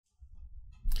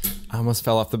I almost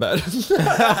fell off the bed.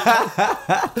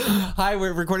 Hi,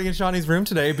 we're recording in Shawnee's room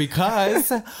today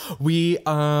because we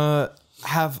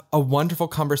have a wonderful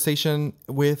conversation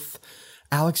with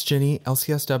Alex Ginny,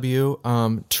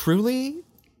 LCSW. Truly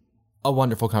a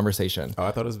wonderful conversation. Oh,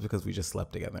 I thought it was because we just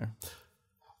slept together.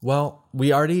 Well,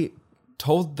 we already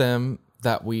told them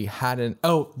that we hadn't.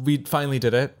 Oh, we finally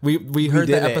did it. We heard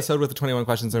the episode with the 21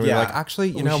 questions and we were like,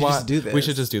 actually, you know what? We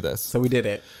should just do this. So we did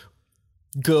it.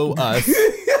 Go us.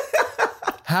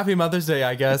 Happy Mother's Day,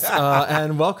 I guess.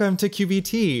 And welcome to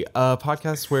QVT, a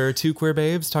podcast where two queer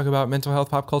babes talk about mental health,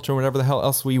 pop culture, and whatever the hell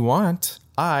else we want.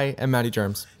 I am Maddie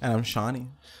Germs. And I'm Shawnee.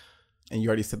 And you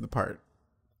already said the part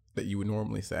that you would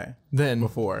normally say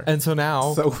before. And so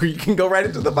now. So we can go right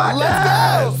into the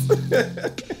podcast.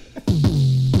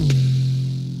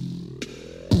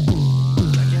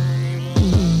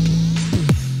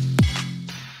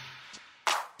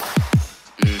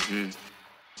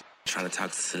 Trying to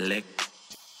talk slick,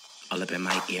 all up in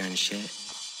my ear and shit.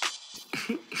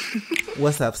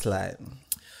 What's up, slut?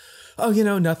 Oh, you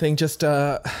know, nothing. Just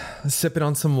sipping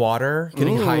on some water,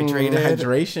 getting hydrated.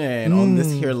 Hydration on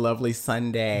this here lovely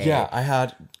Sunday. Yeah, I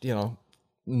had,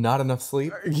 not enough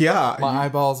sleep. Yeah. My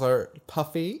eyeballs are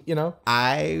puffy,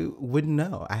 I wouldn't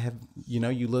know. I have, you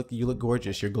look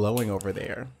gorgeous. You're glowing over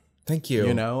there. Thank you.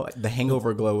 The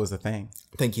hangover glow is a thing.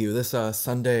 Thank you. This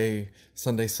Sunday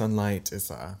sunlight is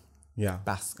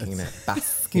basking in it.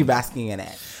 Basking in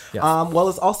it. Yes. Well,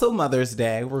 it's also Mother's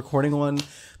Day. We're recording on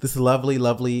this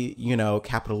lovely,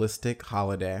 capitalistic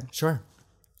holiday. Sure.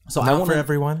 So Not for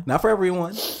everyone. Not for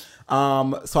everyone. So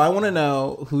I want to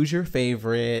know, who's your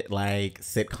favorite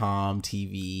sitcom,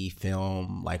 TV,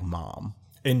 film, mom?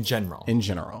 In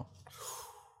general.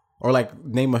 Or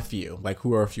name a few.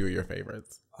 Who are a few of your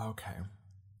favorites? Okay.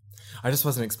 I just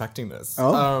wasn't expecting this.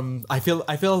 Oh. I feel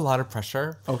a lot of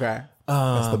pressure. Okay.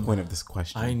 That's the point of this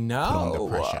question. I know. Put on the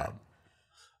pressure.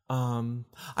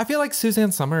 I feel like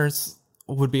Suzanne Summers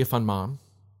would be a fun mom.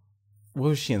 What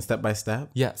was she in Step by Step?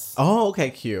 Yes. Oh, okay,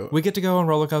 cute. We get to go on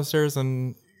roller coasters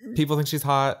and people think she's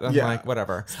hot. I'm like,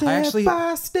 whatever. Step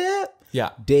by step.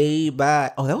 Yeah. Day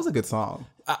by. Oh, that was a good song.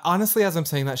 Honestly, as I'm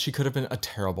saying that, she could have been a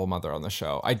terrible mother on the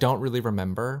show. I don't really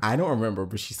remember. I don't remember,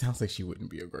 but she sounds like she wouldn't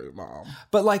be a great mom.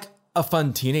 But a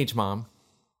fun teenage mom.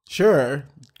 Sure,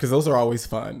 because those are always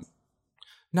fun.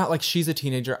 Not like she's a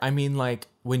teenager. I mean,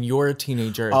 when you're a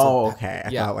teenager. It's okay.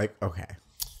 I thought okay.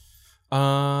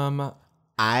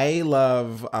 I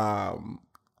love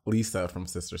Lisa from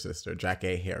Sister Sister, Jack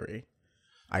A. Harry.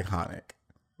 Iconic.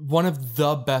 One of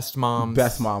the best moms.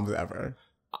 Best moms ever.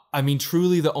 I mean,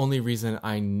 truly the only reason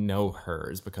I know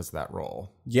her is because of that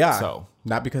role. Yeah. So.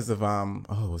 Not because of,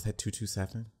 was that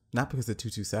 227? Not because of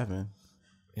 227.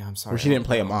 Yeah, I'm sorry. Where she didn't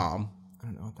play a mom. I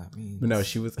don't know what that means. But no,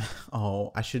 she was,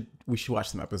 we should watch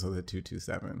some episodes of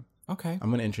 227. Okay. I'm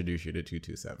going to introduce you to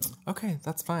 227. Okay,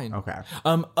 that's fine. Okay.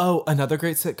 Another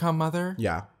great sitcom mother?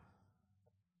 Yeah.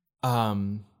 Oh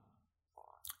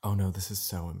no, this is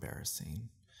so embarrassing.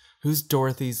 Who's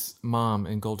Dorothy's mom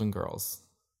in Golden Girls?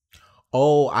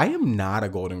 Oh, I am not a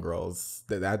Golden Girls.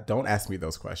 Don't ask me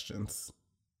those questions.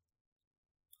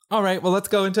 All right, well, let's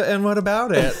go into And What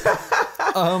About It?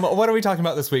 What are we talking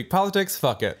about this week? Politics?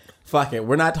 Fuck it. Fuck it.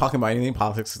 We're not talking about anything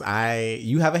politics.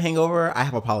 You have a hangover. I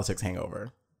have a politics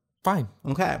hangover. Fine.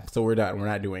 Okay, so we're done. We're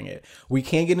not doing it. We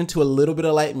can get into a little bit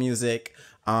of light music.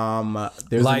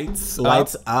 There's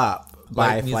Lights Up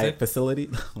by Light Flight music? Facility.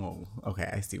 Oh, okay.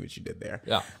 I see what you did there.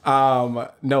 Yeah.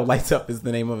 No, Lights Up is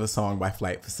the name of a song by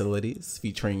Flight Facilities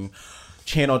featuring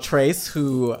Channel Trace,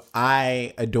 who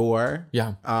I adore.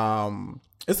 Yeah.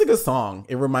 It's a good song.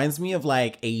 It reminds me of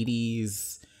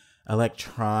 80s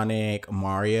electronic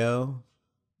Mario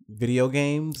video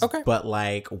games. Okay. But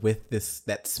with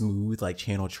that smooth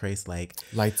Channel Trace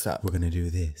Lights Up. we're gonna do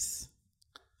this,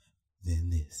 then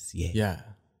this. Yeah.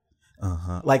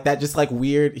 That just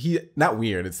weird. Not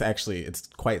weird. It's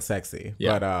quite sexy.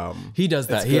 Yeah. But he does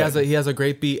that. He has a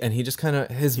great beat, and he just kind of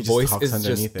his voice is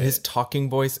just his talking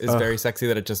voice is very sexy.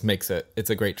 That it just makes it's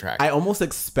a great track. I almost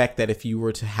expect that if you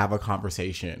were to have a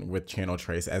conversation with Channel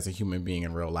Trace as a human being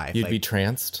in real life, You'd be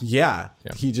tranced. Yeah.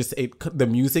 He just the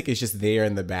music is just there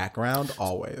in the background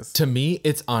always. To me,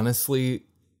 it's honestly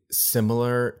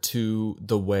similar to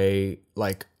the way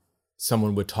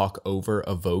someone would talk over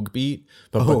a Vogue beat,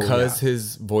 but because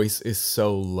his voice is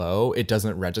so low, it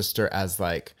doesn't register as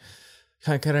turn.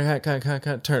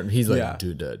 He's He's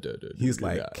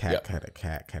cat.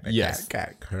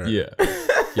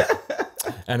 Yeah.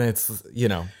 And it's,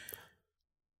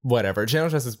 whatever. Channel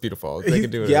Trace is beautiful. They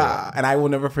can do it. Yeah. And I will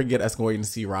never forget us going to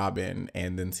see Robin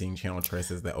and then seeing Channel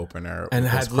Trace as the opener. And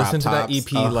had listened to that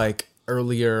EP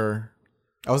earlier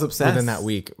I was obsessed within that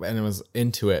week, and I was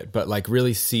into it. But like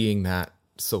really seeing that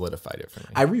solidified it for me.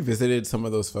 I revisited some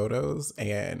of those photos,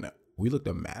 and we looked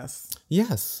a mess.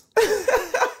 Yes.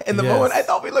 In the moment, I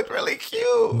thought we looked really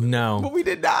cute. No. But we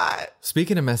did not.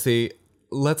 Speaking of messy,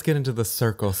 let's get into The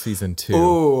Circle season 2.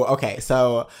 Ooh, okay.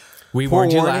 So we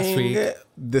warned you last week.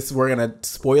 We're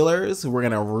spoilers. We're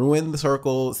gonna ruin The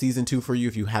Circle season 2 for you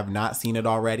if you have not seen it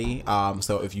already.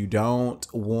 So if you don't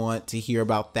want to hear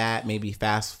about that, maybe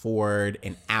fast forward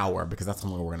an hour because that's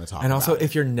something we're gonna talk about. And also,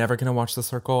 if you're never gonna watch The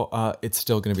Circle, it's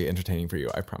still gonna be entertaining for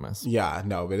you. I promise. Yeah,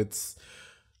 no, but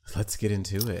let's get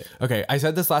into it. Okay, I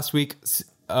said this last week.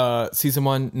 Season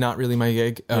 1, not really my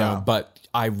gig, but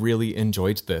I really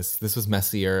enjoyed this. This was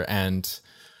messier and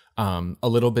a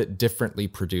little bit differently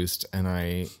produced, and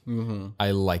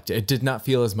I liked it. It did not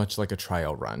feel as much like a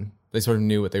trial run. They sort of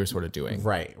knew what they were sort of doing.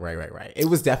 Right. It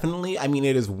was definitely, I mean,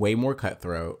 it is way more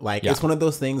cutthroat. Like, it's one of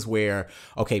those things where,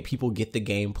 okay, people get the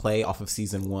gameplay off of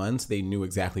season 1, so they knew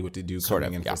exactly what to do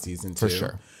coming in for season 2. For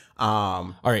sure.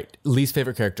 All right, least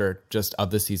favorite character just of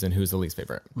the season. Who's the least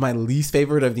favorite? My least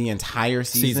favorite of the entire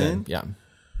season? Yeah.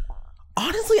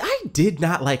 Honestly, I did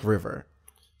not like River.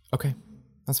 Okay,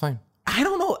 that's fine. I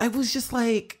don't know. I was just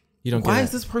like, why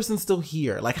is this person still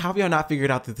here? Like, how have y'all not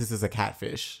figured out that this is a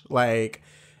catfish? Like,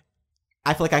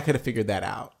 I feel like I could have figured that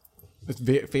out. It's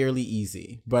fairly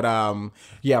easy. But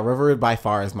yeah, River by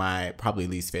far is my probably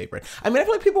least favorite. I mean, I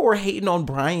feel like people were hating on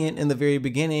Bryant in the very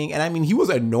beginning. And I mean, he was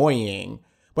annoying.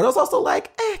 But I was also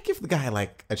like, give the guy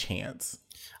like a chance.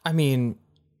 I mean,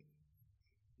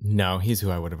 no, he's who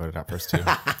I would have voted out first too.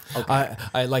 Okay.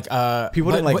 I like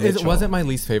people didn't like Mitchell. It wasn't my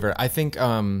least favorite. I think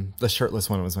the shirtless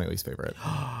one was my least favorite.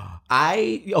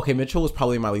 Mitchell was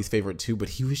probably my least favorite too, but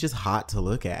he was just hot to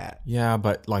look at. Yeah,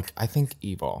 but like I think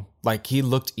evil. Like he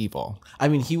looked evil. I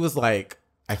mean, he was like,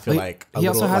 I feel like a he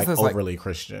little also has like this, overly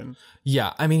Christian.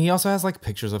 Yeah, I mean, he also has like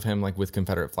pictures of him like with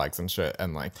Confederate flags and shit,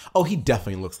 and like, oh, he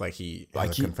definitely looks like he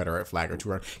has a Confederate flag or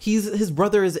two. His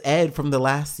brother is Ed from the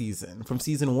last season, from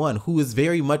season 1, who is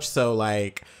very much so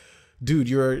like, dude,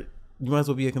 you might as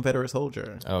well be a Confederate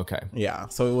soldier. Okay, yeah.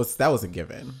 So that was a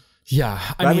given. Yeah,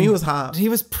 I mean, he was hot. He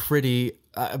was pretty,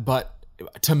 but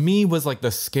to me was like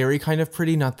the scary kind of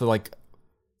pretty, not the like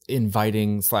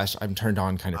inviting / I'm turned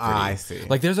on kind of pretty. I see.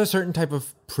 Like there's a certain type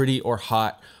of pretty or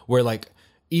hot where like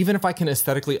even if I can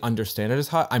aesthetically understand it as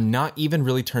hot, I'm not even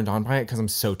really turned on by it because I'm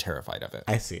so terrified of it.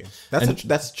 I see.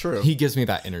 That's true. He gives me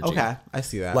that energy. Okay, I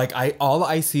see that. Like all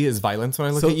I see is violence when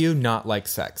I look at you, not like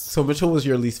sex. So Mitchell was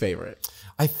your least favorite?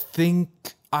 I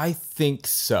think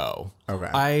so.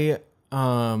 Okay.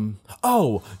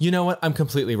 Oh, you know what? I'm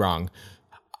completely wrong.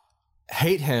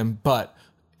 Hate him, but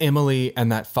Emily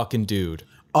and that fucking dude.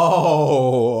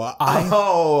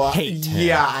 I hate him.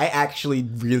 Yeah, I actually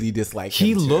really dislike him.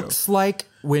 He looks like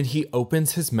when he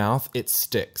opens his mouth, it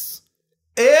sticks.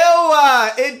 Ew,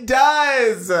 it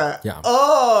does. Yeah.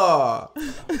 Oh.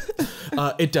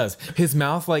 It does. His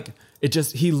mouth, like,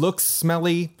 he looks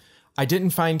smelly. I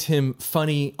didn't find him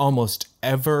funny almost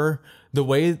ever. The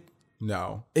way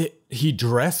he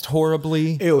dressed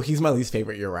horribly. Ew, he's my least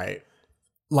favorite. You're right.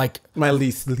 Like my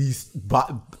least,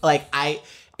 but like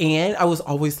and I was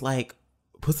always like,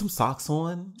 put some socks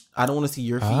on. I don't want to see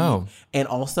your feet. Oh. And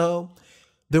also,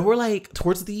 there were like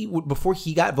before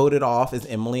he got voted off as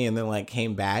Emily and then like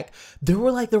came back, there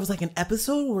was like an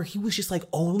episode where he was just like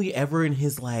only ever in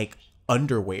his like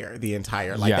underwear the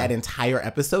entire that entire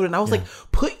episode, and I was like,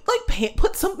 put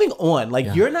something on.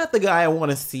 Like you're not the guy I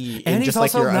want to see. And he's just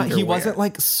also like he wasn't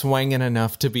like swanging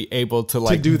enough to be able to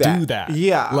like do that.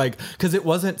 Yeah, like because it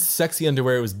wasn't sexy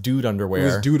underwear; it was dude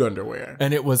underwear.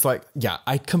 And it was like, yeah,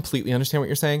 I completely understand what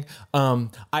you're saying. I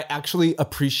actually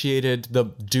appreciated the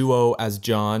duo as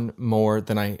John more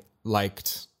than I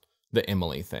liked the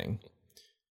Emily thing.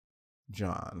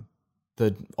 John.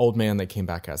 The old man they came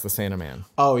back as, the Santa man.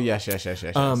 Oh, yes.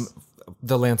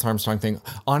 The Lance Armstrong thing.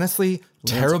 Honestly,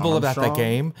 terrible about that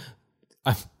game.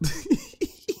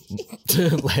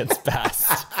 Lance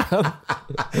Bass.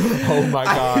 Oh my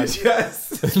God.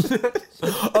 Yes.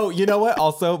 Oh, you know what?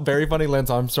 Also, very funny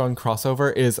Lance Armstrong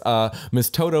crossover is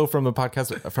Miss Toto from the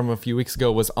podcast from a few weeks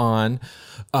ago was on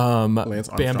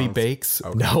Bambi Bakes.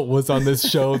 Okay. No, was on this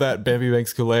show that Bambi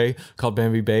makes Kool-Aid called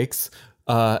Bambi Bakes.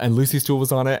 And Lucy Stool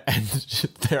was on it, and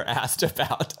they're asked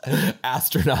about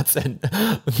astronauts, and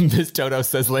Miss Toto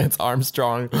says Lance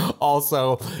Armstrong.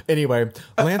 Also, anyway,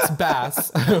 Lance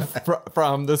Bass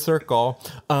from The Circle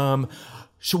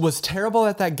she was terrible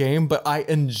at that game, but I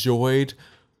enjoyed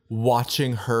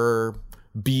watching her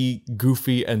be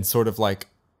goofy and sort of like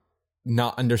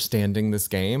not understanding this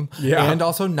game, and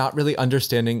also not really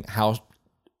understanding how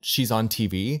she's on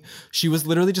TV. She was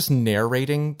literally just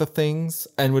narrating the things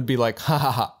and would be like, ha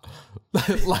ha ha.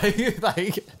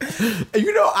 like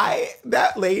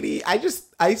that lady, I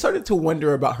started to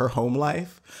wonder about her home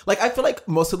life. Like, I feel like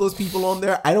most of those people on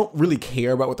there, I don't really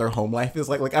care about what their home life is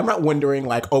like. Like, I'm not wondering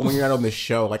like, oh, when you're not on this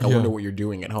show, like, I wonder what you're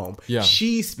doing at home. Yeah.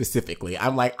 She specifically,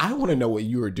 I'm like, I want to know what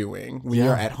you are doing when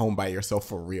you're at home by yourself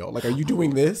for real. Like, are you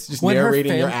doing this? Just when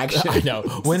narrating your actions? I know.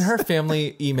 When her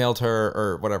family emailed her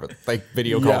or whatever, like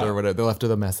video called her or whatever, they left her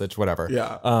the message, whatever.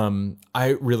 Yeah. I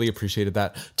really appreciated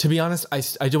that. To be honest,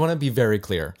 I do want to be very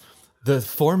clear. The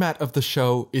format of the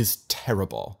show is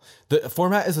terrible. The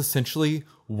format is essentially,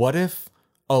 what if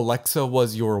Alexa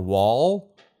was your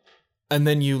wall and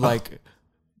then you like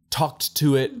talked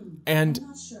to it and I'm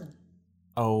not sure.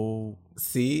 Oh,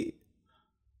 see?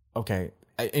 Okay.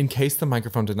 In case the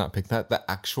microphone did not pick that, the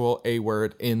actual A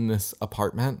word in this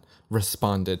apartment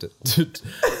responded to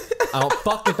oh,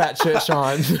 fuck with that shit,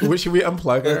 Sean. Should we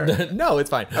unplug her? No, it's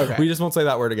fine. Okay. We just won't say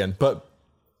that word again. But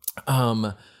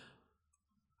I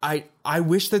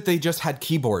wish that they just had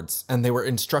keyboards and they were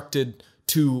instructed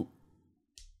to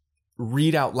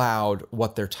read out loud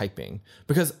what they're typing,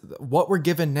 because what we're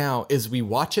given now is we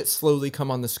watch it slowly come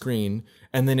on the screen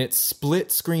and then it's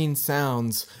split screen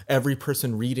sounds, every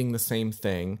person reading the same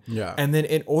thing. Yeah. And then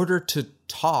in order to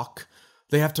talk,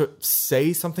 they have to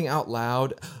say something out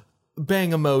loud,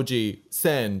 bang emoji,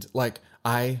 send. Like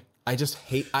I just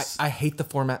hate, I hate the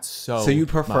format so you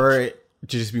prefer it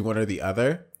to just be one or the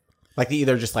other? Like they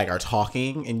either just like are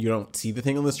talking and you don't see the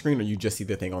thing on the screen, or you just see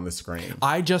the thing on the screen.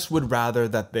 I just would rather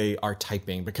that they are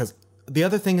typing, because the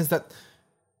other thing is that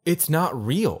it's not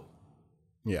real.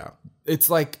 Yeah. It's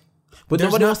like, but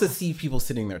nobody wants to see people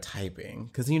sitting there typing,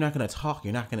 because you're not going to talk.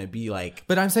 You're not going to be like.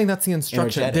 But I'm saying that's the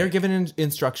instruction. Energetic. They're given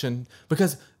instruction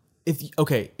because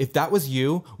if that was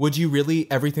you, would you really,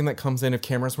 everything that comes in, if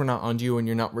cameras were not on you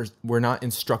and we're not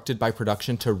instructed by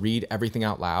production to read everything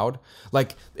out loud,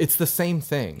 like it's the same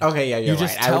thing. Okay, yeah, you're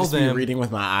right. I would just be reading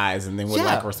with my eyes and then would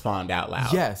like respond out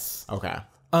loud. Yes. Okay.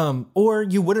 Or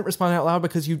you wouldn't respond out loud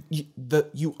because you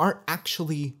aren't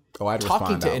actually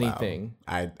talking to anything.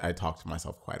 I talk to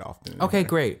myself quite often. Okay,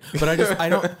 great. But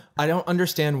I don't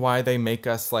understand why they make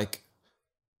us like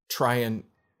try and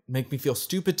make me feel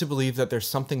stupid to believe that there's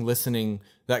something listening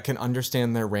that can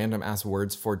understand their random ass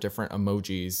words for different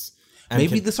emojis.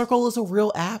 Maybe the Circle is a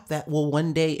real app that will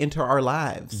one day enter our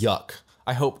lives. Yuck.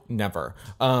 I hope never.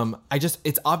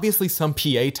 It's obviously some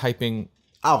PA typing.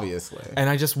 Obviously. And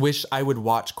I just wish I would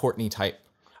watch Courtney type.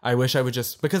 I wish I would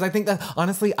just, because I think that,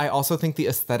 honestly, I also think the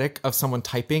aesthetic of someone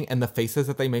typing and the faces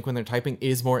that they make when they're typing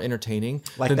is more entertaining.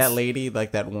 Like that lady,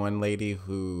 like that one lady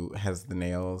who has the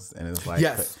nails and is like,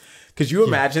 yes. Could you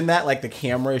imagine that? Like the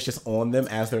camera is just on them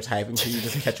as they're typing, so you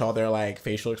just catch all their like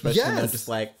facial expressions. And they're just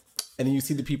like, and then you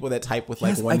see the people that type with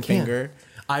like one finger.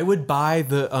 I would buy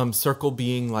the Circle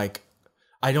being like,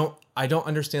 I don't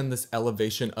understand this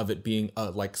elevation of it being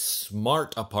a like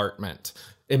smart apartment.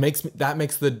 Makes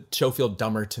the show feel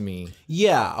dumber to me.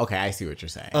 Yeah. Okay. I see what you're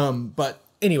saying. But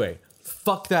anyway,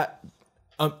 fuck that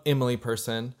Emily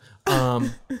person. How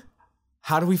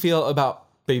do we feel about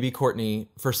baby Courtney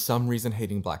for some reason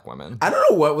hating black women? I don't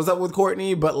know what was up with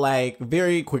Courtney, but like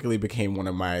very quickly became one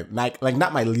of my like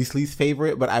not my least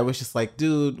favorite, but I was just like,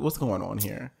 dude, what's going on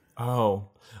here? Oh,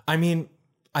 I mean,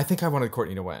 I think I wanted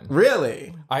Courtney to win.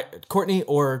 Really? Courtney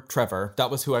or Trevor.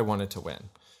 That was who I wanted to win.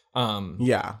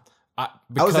 Yeah. I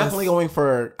was definitely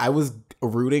I was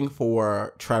rooting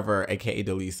for Trevor, aka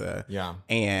Delisa,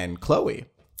 and Chloe.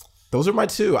 Those are my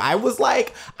two. I was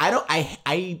like,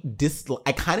 I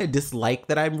kind of dislike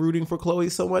that I'm rooting for Chloe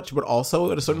so much, but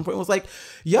also at a certain point was like,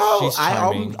 yo,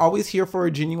 I'm always here for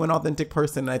a genuine, authentic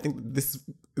person. And I think this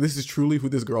is truly who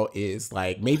this girl is.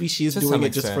 Like, maybe she's doing it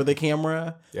just for the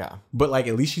camera. Yeah. But like,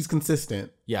 at least she's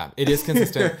consistent. Yeah, it is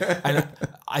consistent. And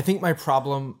I think my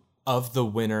problem of the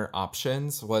winner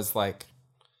options was like,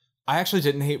 I actually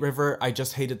didn't hate River. I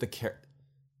just hated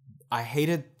I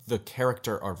hated the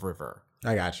character of River.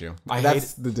 I got you.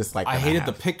 That's the dislike. I hated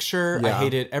the picture. Yeah. I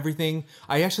hated everything.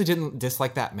 I actually didn't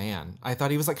dislike that man. I thought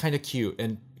he was like kind of cute,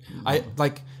 and I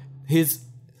like his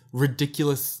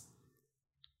ridiculous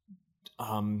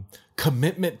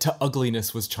commitment to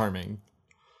ugliness was charming.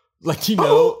 Like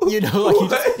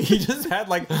like he just had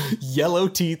like yellow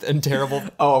teeth and terrible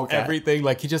everything.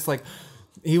 Like he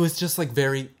was just like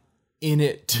very in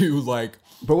it to like.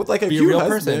 But with like a cute real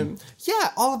husband. person.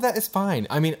 Yeah, all of that is fine.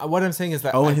 I mean, what I'm saying is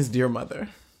that and his dear mother.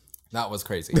 That was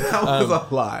crazy. That was a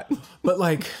lot. But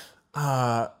like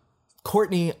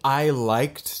Courtney, I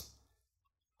liked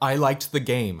the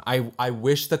game. I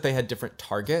wish that they had different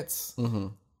targets. Mm-hmm.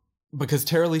 Because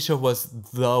Tara Alicia was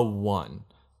the one.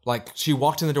 Like, she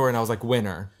walked in the door and I was like,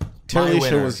 winner. Terry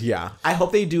Alicia was, I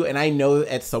hope they do. And I know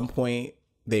at some point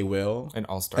they will. An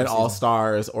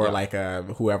All-Stars or like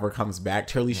whoever comes back.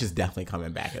 Terry Alicia's definitely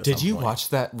coming back at Did you point. watch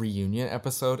that reunion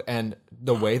episode and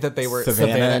the way that they were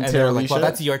Savannah and they were like, well,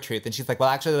 that's your truth. And she's like, well,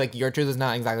 actually, like, your truth is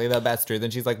not exactly the best truth.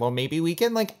 And she's like, well, maybe we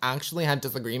can like actually have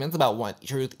disagreements about what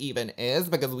truth even is,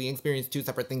 because we experience two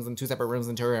separate things in two separate rooms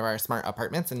in two of our smart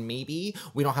apartments, and maybe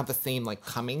we don't have the same like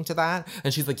coming to that.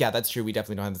 And she's like, yeah, that's true. We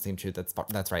definitely don't have the same truth.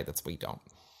 That's right. We don't.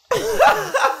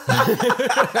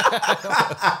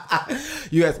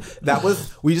 You guys,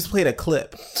 we just played a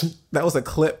clip. That was a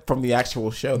clip from the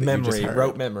actual show that you just heard.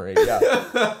 Rote memory.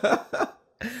 Yeah.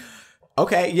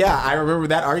 Okay, yeah, I remember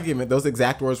that argument. Those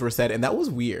exact words were said, and that was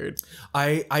weird.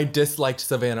 I disliked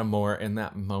Savannah more in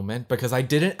that moment because I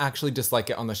didn't actually dislike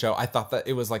it on the show. I thought that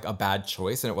it was like a bad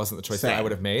choice, and it wasn't the choice that I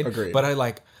would have made. Agreed. But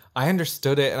I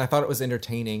understood it, and I thought it was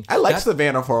entertaining. I liked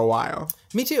Savannah for a while.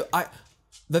 Me too.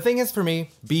 The thing is, for me,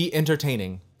 be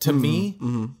entertaining. To me,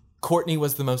 Courtney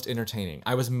was the most entertaining.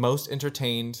 I was most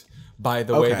entertained by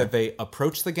the way that they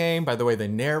approached the game, by the way they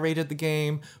narrated the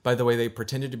game, by the way they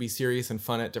pretended to be serious and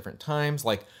fun at different times.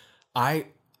 Like, I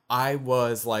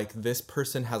was like, this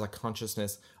person has a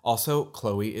consciousness. Also,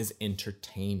 Chloe is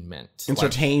entertainment.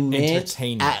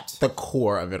 Entertainment at the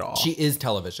core of it all. She is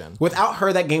television. Without her,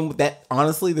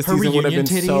 honestly, the season would have been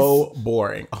so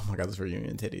boring. Oh my God, those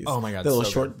reunion titties. Oh my God, the little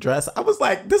short dress. I was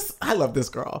like, I love this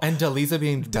girl. And Delisa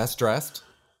being best dressed.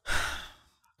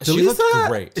 She looked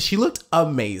great. She looked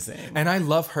amazing. And I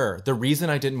love her. The reason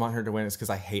I didn't want her to win is because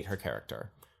I hate her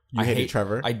character. I hate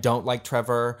Trevor? I don't like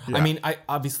Trevor. Yeah. I mean, I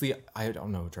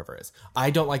don't know who Trevor is. I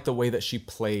don't like the way that she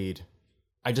played.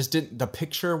 I just didn't. The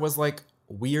picture was like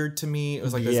weird to me. It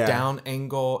was like this down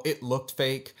angle. It looked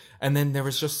fake. And then there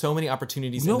was just so many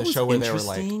opportunities in the show where they were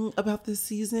like. Interesting about this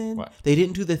season? What? They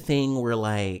didn't do the thing where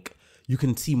like you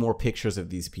can see more pictures of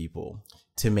these people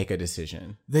to make a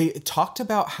decision. They talked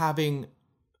about having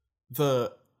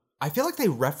I feel like they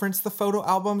referenced the photo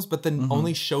albums, but then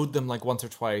only showed them like once or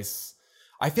twice.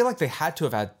 I feel like they had to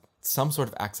have had some sort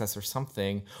of access or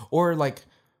something, or like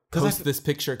post this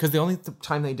picture. Because the only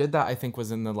time they did that, I think,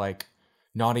 was in the like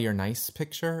naughty or nice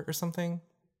picture or something.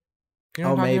 You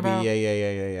know what I'm talking about?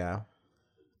 Yeah.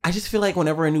 I just feel like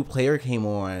whenever a new player came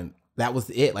on, that was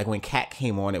it. Like when Kat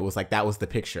came on, it was like that was the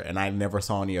picture, and I never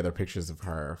saw any other pictures of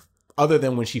her. Other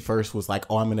than when she first was like,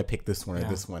 oh, I'm going to pick this one or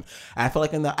this one. And I feel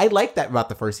like I like that about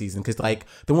the first season because like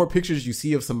the more pictures you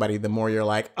see of somebody, the more you're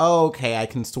like, oh, okay, I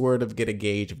can sort of get a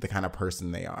gauge of the kind of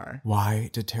person they are. Why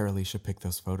did Tara Alicia pick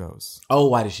those photos? Oh,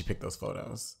 why did she pick those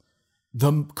photos?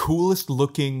 The coolest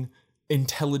looking,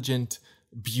 intelligent,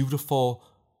 beautiful,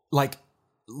 like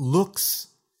looks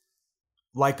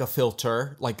like a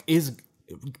filter, like is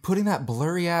putting that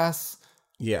blurry ass.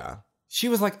 Yeah. She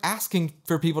was like asking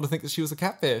for people to think that she was a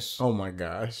catfish. Oh my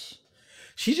gosh.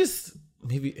 She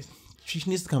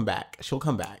needs to come back. She'll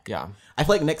come back. Yeah. I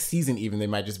feel like next season even they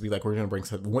might just be like, we're going to bring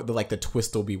some, like the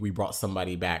twist will be we brought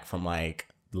somebody back from like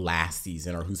last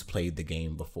season or who's played the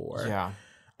game before. Yeah.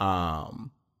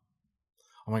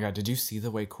 Oh my God, did you see the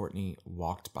way Courtney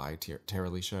walked by Tara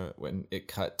Alicia when it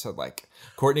cut to like,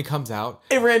 Courtney comes out?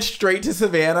 It ran straight to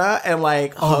Savannah and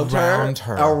like hugged her.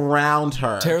 Around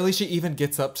her. Tara Alicia even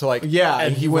gets up to like,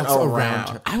 and he went around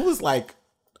her. I was like,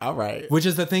 all right. Which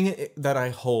is the thing that I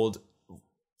hold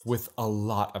with a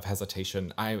lot of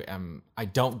hesitation. I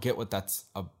don't get what that's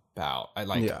about.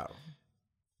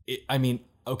 I mean,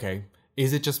 okay.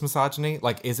 Is it just misogyny?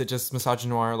 Like, is it just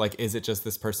misogynoir? Like, is it just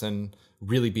this person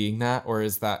really being that? Or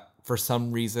is that, for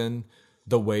some reason,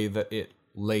 the way that it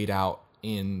laid out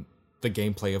in the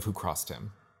gameplay of Who Crossed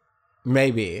Him?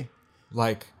 Maybe.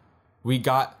 Like, we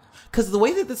got... Because the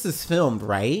way that this is filmed,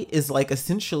 right, is like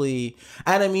essentially...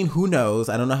 And I mean, who knows?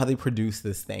 I don't know how they produce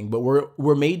this thing. But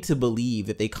we're made to believe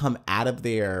that they come out of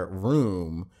their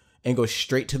room and go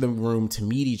straight to the room to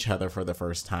meet each other for the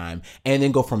first time, and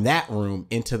then go from that room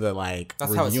into the like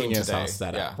that's reunion style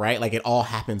setup, right? Like it all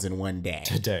happens in one day.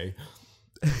 Today.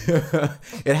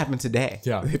 It happened today.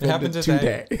 Yeah, it happened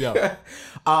today. Yeah.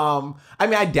 I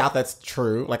mean, I doubt that's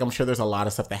true. Like, I'm sure there's a lot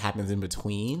of stuff that happens in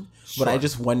between, but I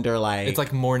just wonder, like, it's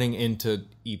like morning into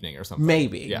evening or something.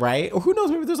 Maybe, right? Or who knows?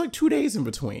 Maybe there's like 2 days in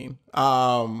between.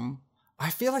 I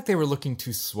feel like they were looking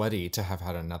too sweaty to have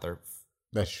had another.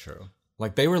 That's true.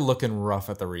 Like, they were looking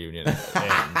rough at the reunion.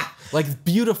 Like,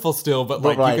 beautiful still, but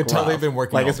like you could tell they've been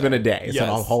working. Like, it's been a day. It's been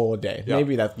a whole day. Yep.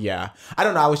 Maybe that, I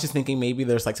don't know. I was just thinking maybe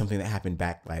there's like something that happened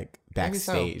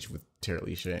backstage with Tara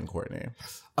Alicia and Courtney.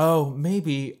 Oh,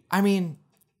 maybe. I mean,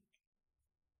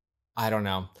 I don't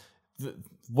know.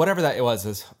 Whatever that it was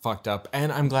is fucked up.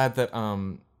 And I'm glad that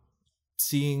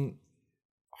seeing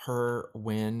her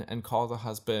win and call the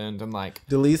husband and like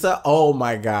Delisa, oh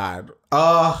my God.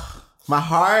 Oh, my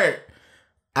heart.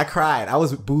 I cried. I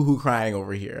was boohoo crying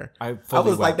over here. I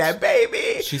was like, that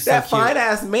baby. She's that so fine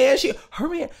ass man. Her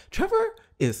man, Trevor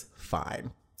is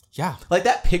fine. Yeah. Like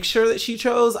that picture that she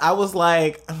chose, I was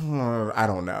like, I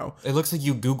don't know. It looks like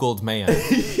you Googled man.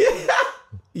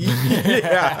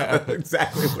 Yeah,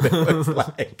 exactly what it looks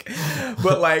like.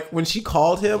 But like when she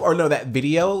called him, or no, that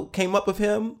video came up of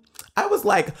him, I was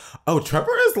like, oh,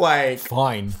 Trevor is like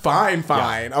fine.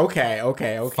 Yeah.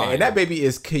 Okay. Fine. And that baby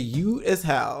is cute as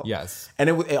hell. Yes. And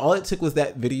all it took was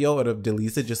that video of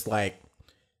Delisa just like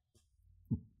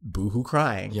boohoo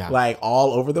crying. Yeah. Like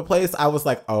all over the place. I was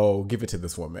like, oh, give it to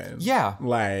this woman. Yeah.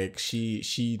 Like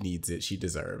she needs it. She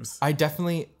deserves.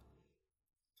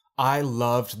 I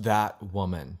loved that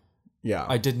woman. Yeah.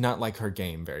 I did not like her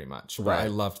game very much, but I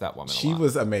loved that woman a lot. She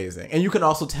was amazing. And you can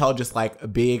also tell just like a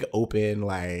big, open,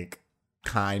 like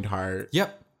kind heart.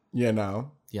 Yep. You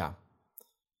know? Yeah.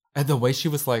 And the way she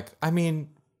was like, I mean,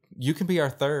 you can be our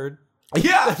third.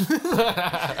 Yeah.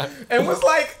 And was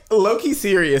like low-key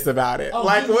serious about it.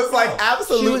 Was like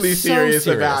absolutely serious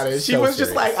about it. She was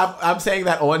just like, I'm saying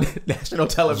that on national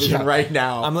television right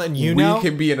now. I'm letting you know. We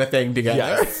can be in a thing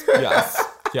together. Yes.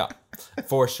 Yeah,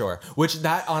 for sure. Which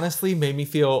that honestly made me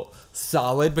feel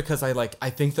solid because I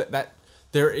think that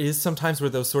there is sometimes where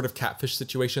those sort of catfish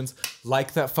situations,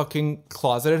 like that fucking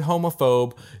closeted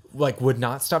homophobe, like would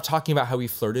not stop talking about how he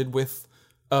flirted with,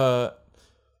 I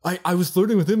was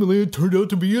flirting with him and it turned out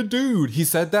to be a dude. He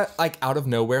said that like out of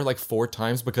nowhere, like 4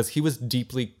 times because he was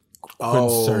deeply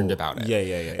concerned about it.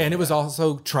 Yeah. And it was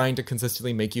also trying to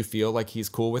consistently make you feel like he's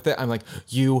cool with it. I'm like,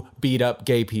 you beat up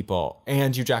gay people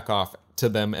and you jack off to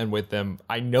them and with them.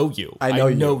 I know you. I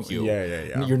know you.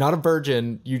 Yeah. You're not a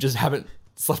virgin. You just haven't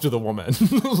slept with a woman.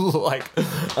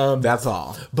 That's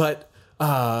all. But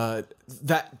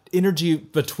that energy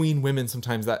between women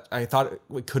sometimes, that I thought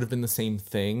it could have been the same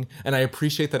thing. And I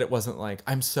appreciate that it wasn't like,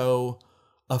 I'm so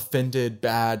offended,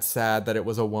 bad, sad that it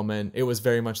was a woman. It was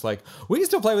very much like, we can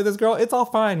still play with this girl. It's all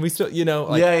fine. We still,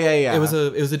 like, yeah. It was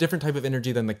a different type of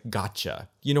energy than like gotcha.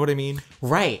 You know what I mean?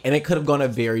 Right. And it could have gone a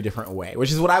very different way,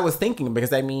 which is what I was thinking,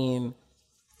 because I mean,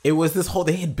 it was this whole,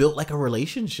 they had built like a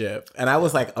relationship. And I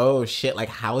was like, oh shit, like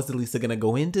how is Delisa going to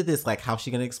go into this? Like how's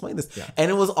she going to explain this? Yeah.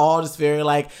 And it was all just very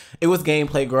like, it was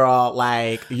gameplay, girl.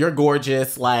 Like you're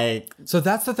gorgeous. Like. So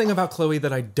that's the thing about Chloe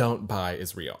that I don't buy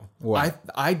is real. What?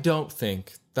 I don't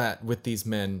think that with these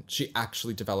men, she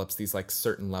actually develops these like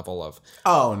certain level of.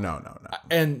 Oh, no.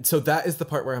 And so that is the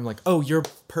part where I'm like, oh, you're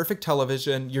perfect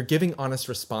television. You're giving honest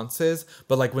responses.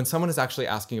 But like when someone is actually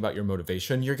asking about your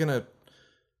motivation, you're going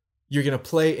to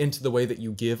play into the way that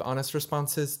you give honest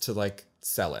responses to like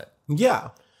sell it.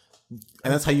 Yeah.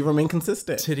 And that's how you remain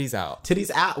consistent. Titties out.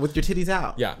 Titties out with your titties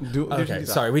out. Yeah. Okay.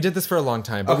 Sorry. We did this for a long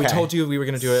time, but we told you we were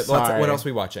going to do it. What else are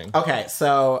we watching? Okay.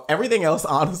 So everything else,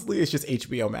 honestly, is just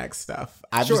HBO Max stuff.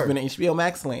 I've just been in HBO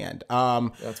Max land.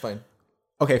 That's fine.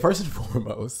 Okay. First and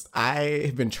foremost, I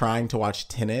have been trying to watch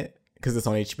Tenet because it's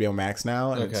on HBO Max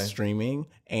now and it's streaming.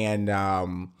 And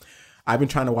I've been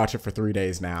trying to watch it for 3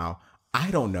 days now.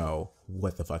 I don't know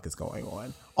what the fuck is going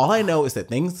on. All I know is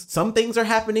that some things are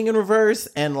happening in reverse,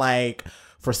 and like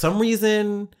for some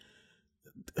reason,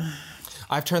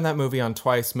 I've turned that movie on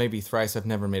twice, maybe thrice. I've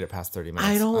never made it past 30 minutes.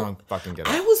 I don't fucking get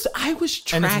it. I was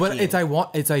tracking. And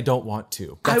I don't want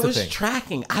to. That's the thing.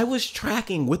 Tracking. I was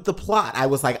tracking with the plot. I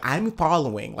was like, I'm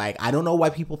following. Like, I don't know why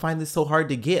people find this so hard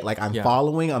to get. Like, I'm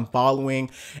following,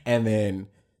 and then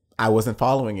I wasn't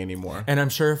following anymore. And I'm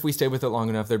sure if we stay with it long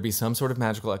enough, there'd be some sort of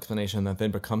magical explanation that then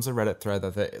becomes a Reddit thread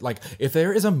like, if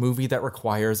there is a movie that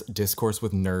requires discourse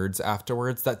with nerds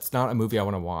afterwards, that's not a movie I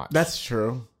want to watch. That's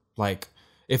true. Like,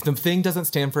 if the thing doesn't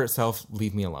stand for itself,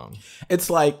 leave me alone.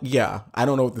 It's like, yeah, I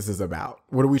don't know what this is about.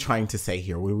 What are we trying to say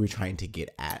here? What are we trying to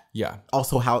get at? Yeah.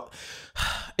 Also, how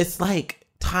it's like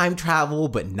time travel,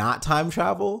 but not time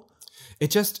travel.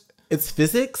 It's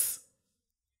physics.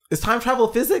 Is time travel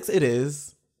physics? It is.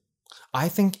 I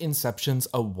think Inception's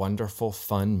a wonderful,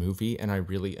 fun movie, and I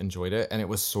really enjoyed it. And it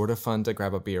was sort of fun to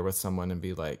grab a beer with someone and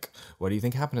be like, what do you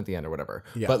think happened at the end or whatever?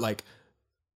 Yeah. But like,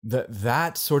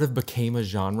 that sort of became a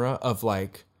genre of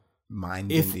like...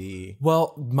 mind-bendy.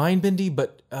 Mind-bendy,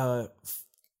 but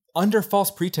under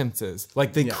false pretenses.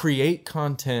 Like they create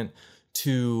content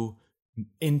to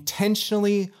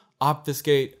intentionally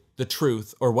obfuscate the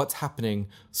truth or what's happening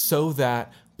so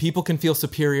that people can feel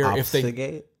superior if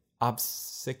they...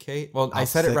 Obfuscate? Well, I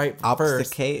said it right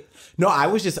first. No, I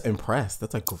was just impressed.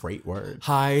 That's a great word.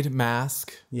 Hide,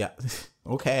 mask. Yeah.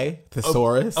 Okay.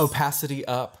 Thesaurus. Opacity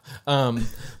up.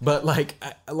 But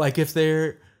like if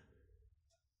they're...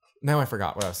 Now I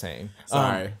forgot what I was saying.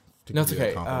 Sorry. No, it's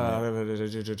okay.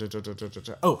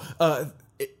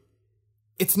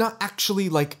 It's not actually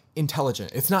like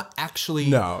intelligent. It's not actually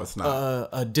it's not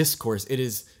a discourse. It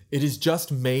is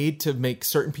just made to make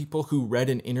certain people who read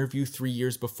an interview 3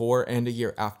 years before and a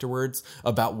year afterwards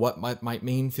about what might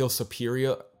mean feel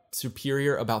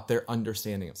superior about their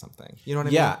understanding of something. You know what I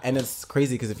mean? Yeah, and it's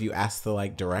crazy because if you ask the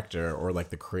like director or like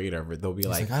the creator, they'll be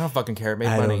like, I don't fucking care. It made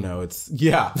I money. don't know. It's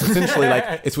essentially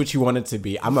like it's what you want it to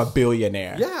be. I'm a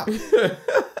billionaire. Yeah.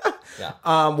 Yeah.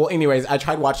 Well, anyways, I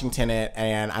tried watching Tenet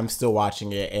and I'm still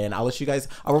watching it, and I'll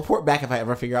report back if I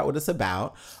ever figure out what it's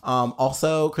about.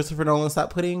 Also, Christopher Nolan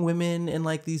stopped putting women in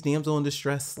like these damsel in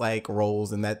distress like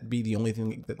roles, and that be the only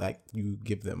thing that like you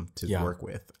give them to work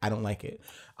with. I don't like it.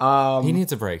 He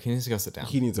needs a break. He needs to go sit down.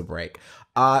 He needs a break.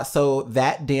 So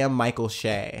That Damn Michael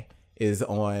Che is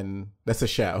on. That's a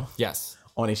show. Yes.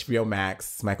 On HBO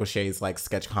Max. Michael Che's like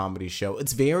sketch comedy show.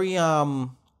 It's very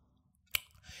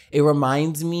it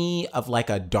reminds me of like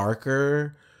a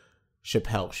darker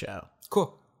Chappelle show.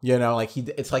 Cool. You know, like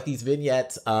it's like these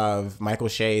vignettes of Michael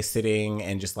Che sitting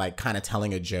and just like kind of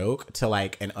telling a joke to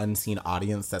like an unseen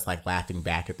audience that's like laughing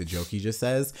back at the joke he just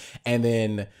says. And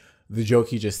then the joke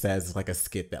he just says is like a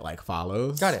skit that like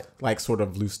follows. Got it. Like sort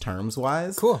of loose terms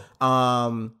wise. Cool.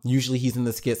 Usually he's in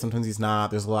the skit. Sometimes he's not.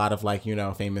 There's a lot of like, you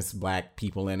know, famous black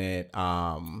people in it.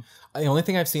 The only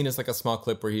thing I've seen is like a small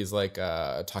clip where he's like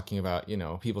talking about, you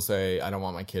know, people say, I don't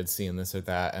want my kids seeing this or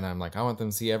that. And I'm like, I want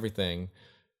them to see everything.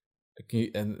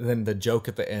 And then the joke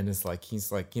at the end is like,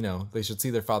 he's like, you know, they should see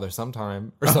their father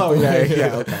sometime or something. Oh,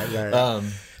 yeah, okay. Yeah.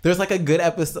 There's like a good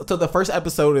episode. So the first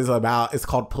episode it's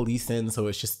called Policing. So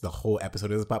it's just the whole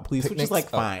episode is about police, Picnics? which is like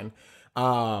fine.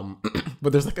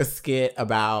 But there's like a skit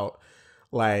about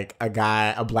like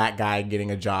a black guy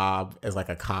getting a job as like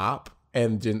a cop.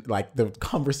 And like the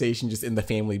conversation just in the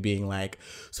family being like,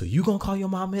 so you gonna call your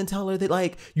mama and tell her that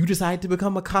like you decided to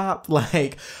become a cop?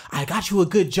 Like, I got you a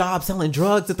good job selling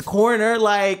drugs at the corner,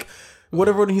 like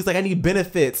whatever. And he's like, I need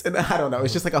benefits. And I don't know.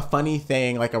 It's just like a funny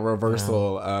thing, like a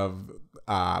reversal of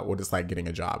what it's like getting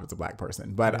a job as a black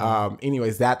person. But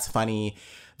anyways, that's funny.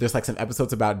 There's like some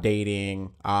episodes about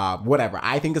dating, whatever.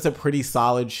 I think it's a pretty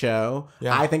solid show.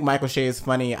 Yeah. I think Michael Che is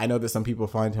funny. I know that some people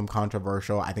find him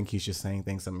controversial. I think he's just saying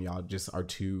things some of y'all just are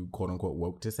too quote unquote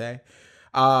woke to say.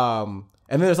 And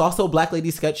then there's also Black Lady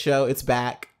Sketch Show. It's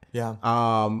back. Yeah.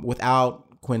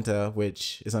 Without Quinta,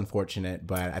 which is unfortunate,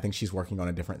 but I think she's working on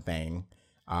a different thing.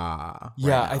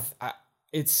 I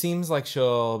it seems like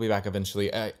she'll be back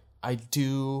eventually.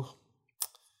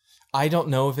 I don't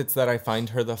know if it's that I find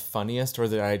her the funniest or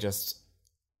that I just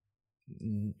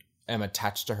am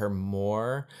attached to her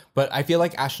more. But I feel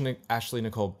like Ashley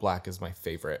Nicole Black is my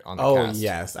favorite on the cast. Oh,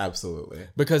 yes, absolutely.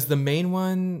 Because the main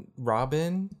one,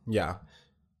 Robin. Yeah.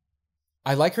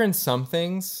 I like her in some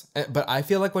things, but I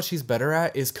feel like what she's better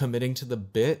at is committing to the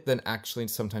bit than actually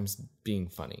sometimes being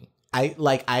funny. I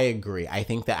agree. I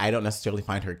think that I don't necessarily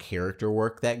find her character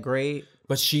work that great.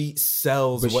 But she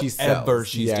sells whatever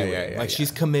she's doing. Yeah,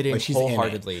 she's committing like she's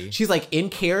wholeheartedly. She's like in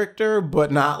character,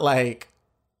 but not like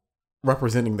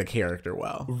representing the character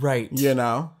well. Right. You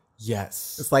know?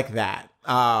 Yes. It's like that.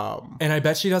 And I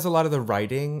bet she does a lot of the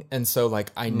writing. And so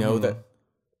like I know that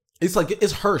it's like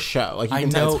it's her show. Like you can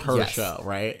tell it's her show,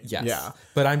 right? Yes. Yeah.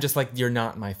 But I'm just like, you're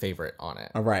not my favorite on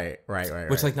it. Right.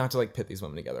 Which like not to like pit these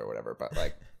women together or whatever, but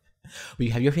like Well,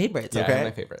 you have your favorites, yeah, okay? I have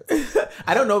my favorites.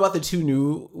 I don't know about the two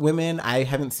new women. I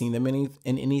haven't seen them in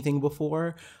anything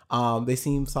before. They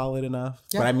seem solid enough.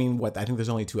 Yeah. But I mean, I think there's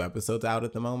only 2 episodes out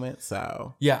at the moment,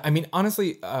 so. Yeah, I mean,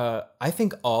 honestly, I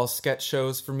think all sketch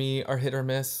shows for me are hit or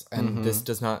miss, and this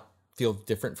does not feel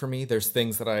different for me. There's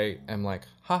things that I am like,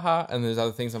 haha, and there's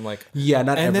other things I'm like, yeah,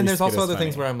 not. And then there's also other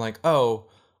things where I'm like, oh,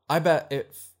 I bet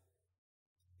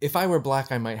if I were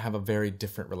black, I might have a very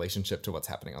different relationship to what's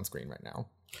happening on screen right now.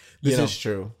 This is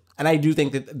true. And I do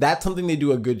think that that's something they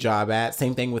do a good job at.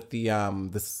 Same thing with the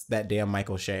that damn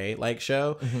Michael Che like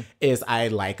show is I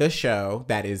like a show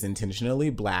that is intentionally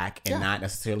black and not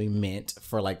necessarily meant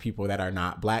for like people that are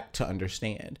not black to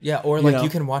understand. Yeah, or like you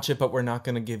can watch it, but we're not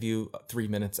going to give you a 3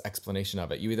 minutes explanation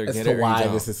of it. You either get it or you why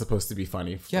don't. This is supposed to be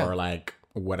funny for like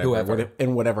whatever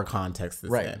in whatever context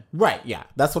it's in. Right. Yeah,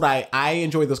 that's what I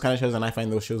enjoy those kind of shows, and I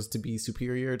find those shows to be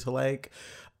superior to like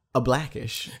a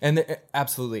Blackish. And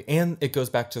absolutely. And it goes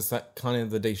back to kind of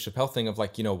the Dave Chappelle thing of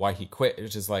like, you know, why he quit,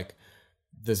 which is like,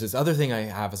 there's this other thing I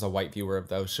have as a white viewer of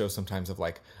those shows sometimes of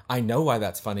like, I know why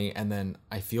that's funny. And then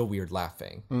I feel weird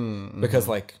laughing because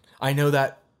like, I know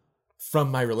that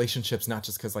from my relationships, not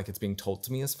just because like it's being told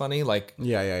to me is funny. Like,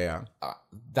 Yeah.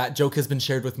 That joke has been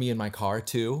shared with me in my car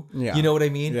too. Yeah. You know what I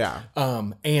mean? Yeah.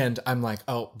 And I'm like,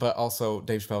 oh, but also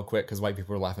Dave Chappelle quit because white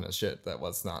people were laughing at shit that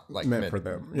was not like Meant for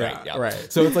them. Right. Yeah, Yeah. right.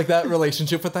 So it's like that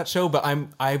relationship with that show, but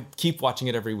I keep watching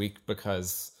it every week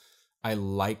because I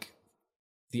like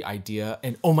the idea.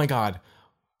 And oh my God,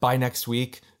 by next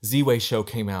week, Z-Way show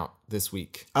came out this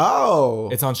week. Oh.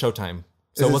 It's on Showtime.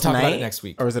 So we'll talk about it next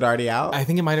week. Or is it already out? I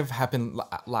think it might have happened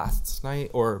last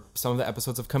night, or some of the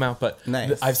episodes have come out. But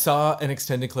Nice. I saw an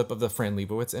extended clip of the Fran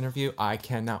Lebowitz interview. I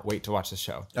cannot wait to watch the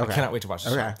show. Okay. I cannot wait to watch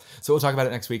the Okay. show. So we'll talk about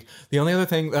it next week. The only other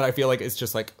thing that I feel like is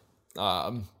just like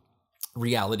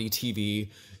reality TV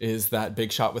is that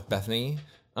Big Shot with Bethany.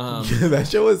 That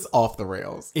show is off the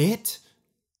rails.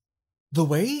 The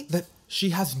way that she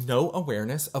has no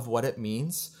awareness of what it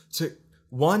means to,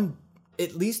 one,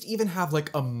 at least even have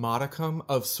like a modicum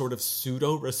of sort of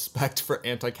pseudo respect for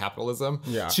anti-capitalism.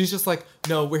 Yeah. She's just like,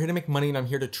 no, we're here to make money and I'm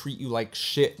here to treat you like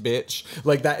shit, bitch.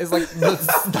 Like that is like,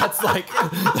 that's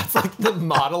like the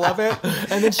model of it.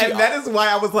 And then And that is why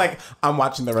I was like, I'm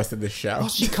watching the rest of this show.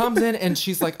 she comes in and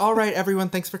she's like, all right, everyone,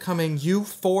 thanks for coming. You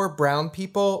 4 brown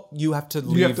people, you have to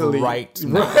leave, right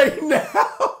now. Right now.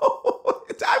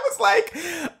 I was like,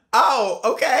 oh,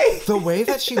 okay. The way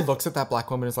that she looks at that black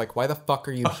woman is like, why the fuck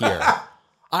are you here?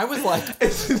 I was like,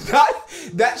 It's not,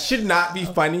 that should not be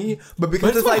funny, but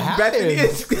because it's what like Bethany,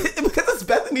 because it's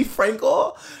Bethany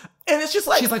Frankel, and it's just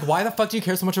like, she's like, why the fuck do you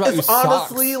care so much about it's your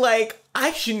honestly socks? like,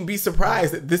 I shouldn't be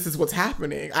surprised that this is what's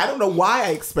happening. I don't know why I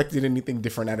expected anything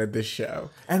different out of this show.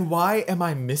 And why am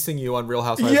I missing you on Real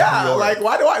Housewives of New Yeah, York? like,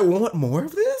 why do I want more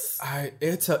of this?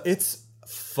 It's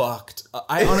fucked.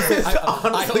 I honestly,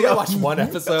 I only watched one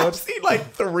episode. I've seen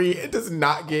like 3. It does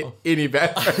not get any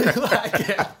better.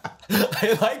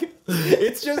 I like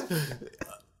it's just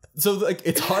so like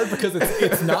it's hard because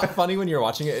it's not funny when you're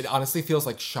watching it. It honestly feels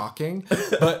like shocking,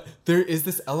 but there is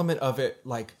this element of it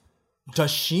like,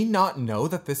 does she not know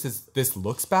that this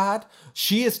looks bad?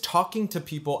 She is talking to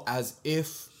people as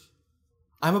if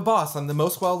I'm a boss. I'm the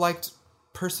most well-liked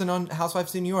person on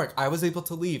Housewives of New York. I was able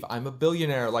to leave. I'm a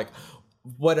billionaire. Like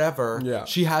whatever. Yeah.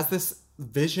 She has this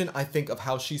vision, I think, of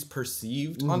how she's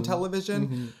perceived on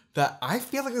television that I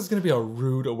feel like this is going to be a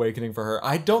rude awakening for her.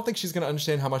 I don't think she's going to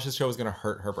understand how much this show is going to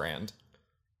hurt her brand.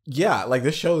 Yeah, like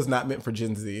this show is not meant for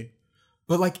Gen Z.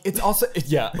 But like it's also but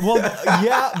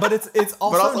it's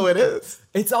also But also it is.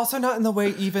 It's also not in the way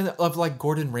even of like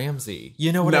Gordon Ramsay.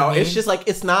 You know what I No, mean? it's just like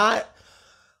it's not.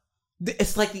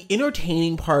 It's like the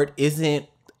entertaining part isn't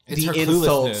It's the her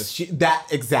insults. cluelessness. That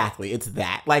exactly. It's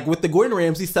that. Like with the Gordon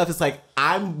Ramsay stuff, it's like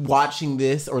I'm watching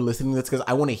this or listening to this because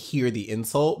I want to hear the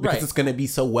insult because Right. it's going to be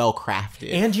so well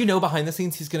crafted. And behind the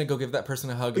scenes he's going to go give that person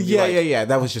a hug and be Yeah, like, yeah.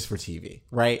 That was just for TV,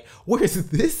 right? Whereas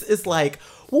this is like,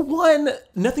 well, one,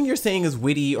 nothing you're saying is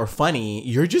witty or funny.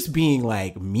 You're just being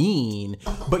like mean,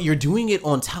 but you're doing it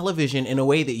on television in a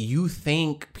way that you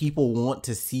think people want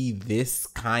to see this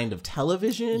kind of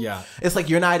television. Yeah. It's like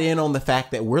you're not in on the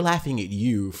fact that we're laughing at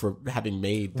you for having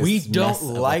made this we mess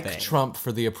don't of a like thing. Trump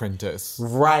for The Apprentice.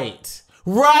 Right.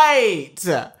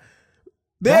 There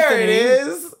Bethany. it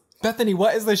is. Bethany,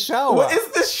 what is the show? What is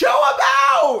this show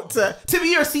about? To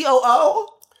be your COO?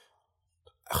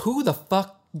 Who the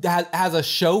fuck has a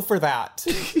show for that?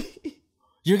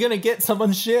 You're gonna get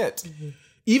someone's shit.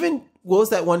 Even what was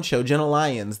that one show, Gentle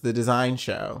Lions, the design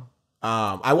show?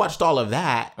 I watched all of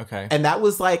that. Okay. And that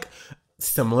was like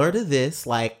similar to this.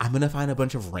 Like, I'm gonna find a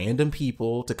bunch of random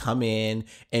people to come in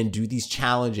and do these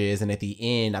challenges, and at the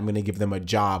end I'm gonna give them a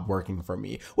job working for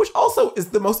me, which also is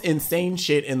the most insane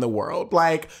shit in the world.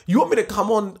 Like, you want me to come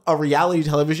on a reality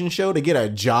television show to get a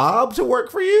job to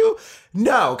work for you?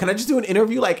 No. Can I just do an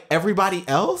interview like everybody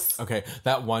else? Okay,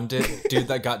 that one dude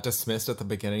that got dismissed at the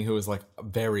beginning who was like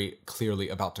very clearly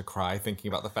about to cry thinking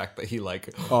about the fact that he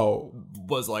like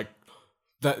was like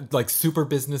that like super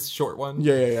business short one.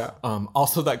 Yeah.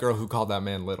 Also that girl who called that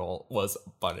man little was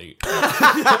funny.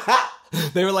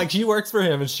 They were like, she works for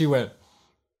him, and she went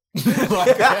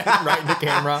like, right in the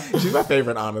camera. She's my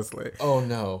favorite, honestly. Oh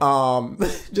no.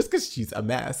 Just because she's a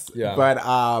mess. Yeah. But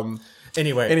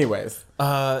anyways.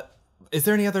 Is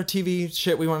there any other TV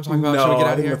shit we want to talk about? Should we no, get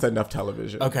out I think here? that's enough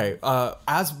television. Okay.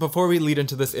 Before we lead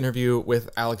into this interview with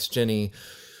Alex Jenny,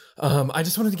 I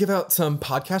just wanted to give out some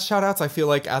podcast shout outs. I feel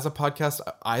like as a podcast,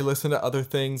 I listen to other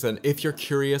things. And if you're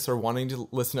curious or wanting to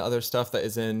listen to other stuff that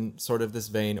is in sort of this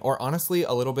vein, or honestly,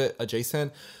 a little bit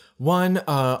adjacent, one,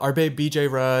 our babe BJ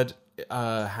Rudd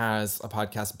has a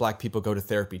podcast, Black People Go to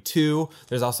Therapy Too.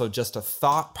 There's also Just a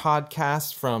Thought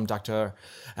podcast from Dr.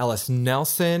 Ellis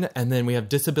Nelson. And then we have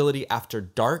Disability After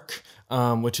Dark,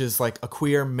 which is like a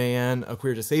queer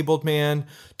disabled man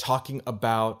talking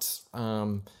about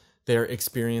their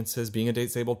experiences being a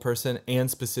disabled person, and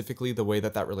specifically the way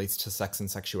that relates to sex and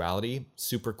sexuality.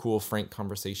 Super cool, frank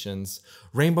conversations.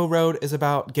 Rainbow Road is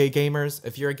about gay gamers.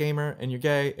 If you're a gamer and you're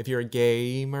gay, if you're a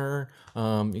gamer, you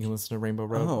can listen to Rainbow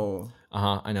Road. Oh.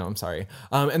 I know, I'm sorry.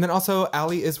 And then also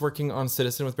Ali is working on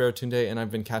Citizen with Baratunde, and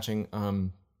I've been catching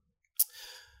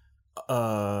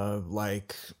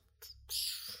like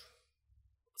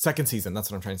second season.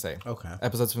 That's what I'm trying to say. Okay.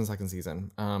 Episodes from the second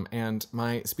season. And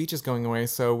my speech is going away,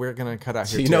 so we're gonna cut out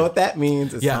here. So you know what that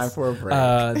means? It's time for a break.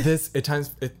 I'm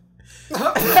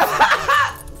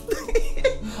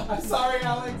sorry,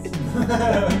 Alex.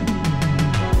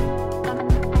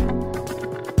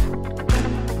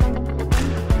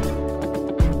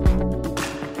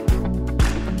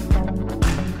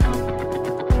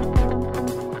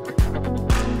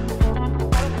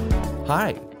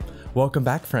 Hi. Welcome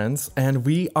back, friends. And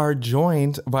we are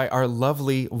joined by our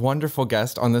lovely, wonderful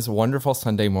guest on this wonderful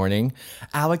Sunday morning,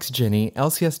 Alex Jenny,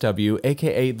 LCSW,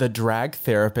 aka the drag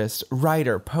therapist,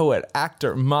 writer, poet,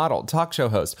 actor, model, talk show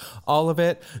host, all of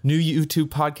it. New YouTube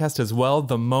podcast as well,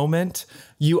 The Moment.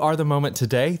 You are The Moment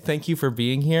today. Thank you for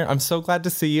being here. I'm so glad to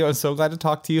see you. I'm so glad to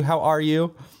talk to you. How are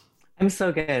you? I'm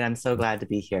so good. I'm so glad to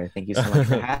be here. Thank you so much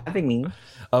for having me.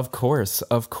 Of course.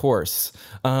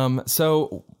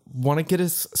 So want to get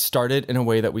us started in a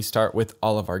way that we start with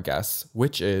all of our guests,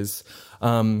 which is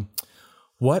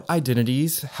what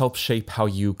identities help shape how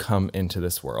you come into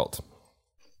this world?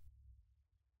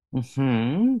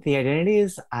 The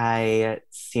identities I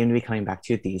seem to be coming back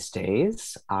to these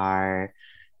days are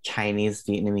Chinese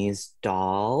Vietnamese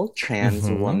doll,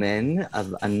 trans woman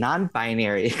of a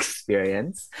non-binary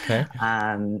experience,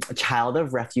 child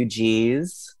of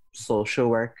refugees, social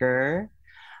worker,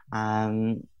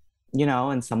 and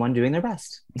someone doing their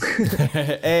best.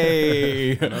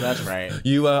 Hey, no, that's right.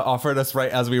 You offered us right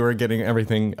as we were getting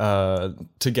everything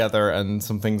together and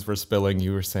some things were spilling.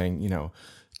 You were saying,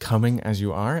 coming as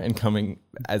you are and coming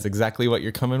as exactly what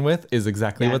you're coming with is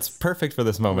exactly what's perfect for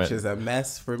this moment. Which is a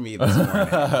mess for me this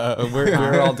morning.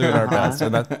 we're all doing our best,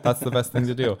 and that's the best thing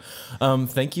to do.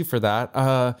 Thank you for that.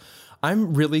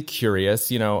 I'm really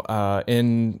curious,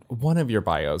 in one of your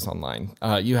bios online,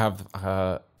 you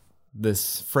have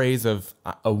this phrase of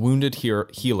a wounded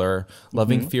healer,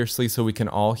 loving fiercely so we can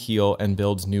all heal and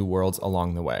build new worlds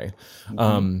along the way.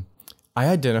 I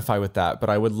identify with that, but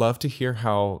I would love to hear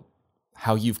how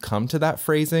you've come to that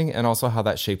phrasing and also how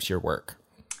that shapes your work.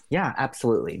 Yeah,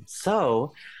 absolutely.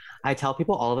 So I tell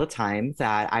people all the time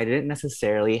that I didn't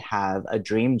necessarily have a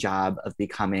dream job of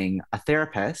becoming a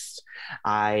therapist.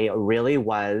 I really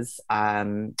was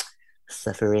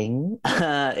suffering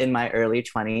in my early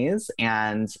 20s.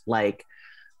 And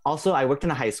also I worked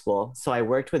in a high school. So I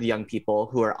worked with young people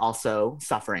who are also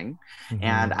suffering.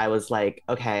 And I was like,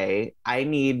 okay, I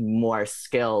need more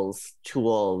skills,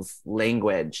 tools,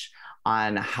 language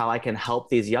on how I can help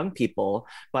these young people,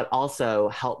 but also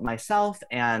help myself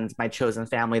and my chosen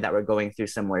family that were going through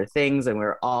similar things. And we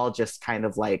were all just kind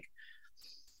of like,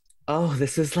 oh,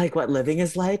 this is like what living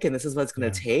is like, and this is what it's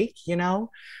going to take,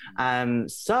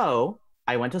 So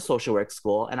I went to social work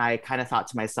school, and I kind of thought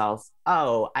to myself,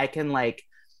 oh, I can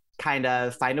kind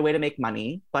of find a way to make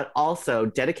money, but also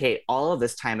dedicate all of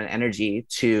this time and energy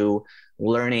to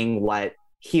learning what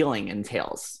healing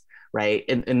entails, right?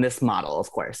 In this model, of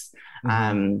course.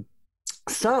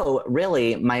 So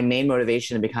really, my main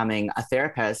motivation in becoming a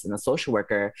therapist and a social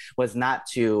worker was not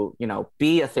to,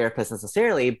 be a therapist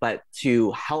necessarily, but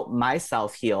to help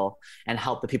myself heal and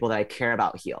help the people that I care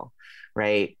about heal,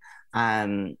 right?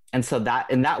 And so that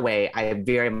in that way, I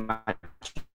very much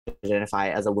identify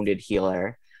as a wounded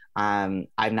healer. I'm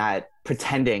not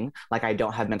pretending like I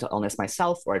don't have mental illness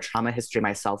myself or a trauma history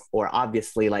myself, or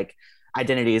obviously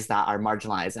identities that are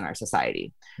marginalized in our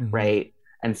society, right?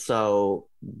 And so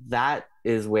that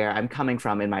is where I'm coming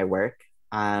from in my work.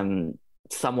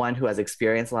 Someone who has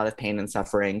experienced a lot of pain and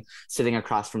suffering, sitting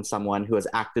across from someone who is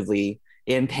actively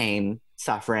in pain,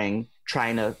 suffering,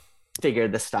 trying to figure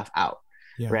this stuff out,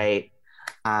 right?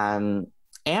 And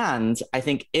I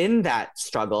think in that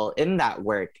struggle, in that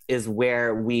work is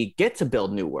where we get to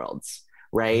build new worlds,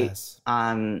 right? Yes.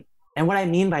 And what I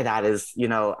mean by that is,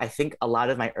 I think a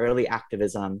lot of my early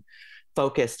activism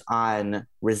focused on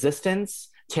resistance,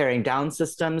 tearing down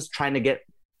systems, trying to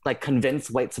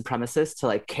convince white supremacists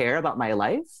to care about my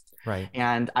life. Right.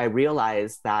 And I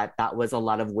realized that was a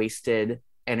lot of wasted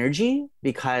energy,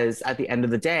 because at the end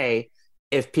of the day,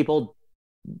 if people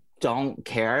don't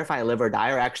care if I live or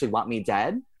die or actually want me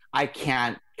dead, I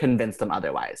can't convince them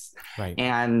otherwise. Right.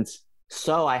 And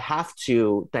so I have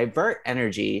to divert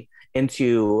energy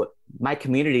into my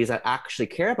communities that actually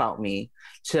care about me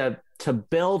to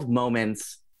build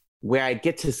moments where I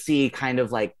get to see kind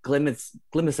of like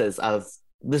glimpses of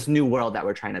this new world that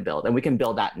we're trying to build. And we can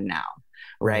build that now,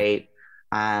 right?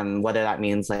 Whether that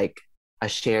means like a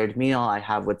shared meal I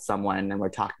have with someone and we're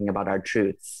talking about our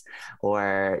truths,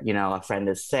 or, you know, a friend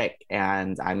is sick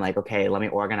and I'm like, okay, let me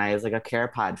organize like a care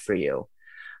pod for you.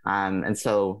 And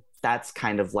so that's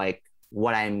kind of like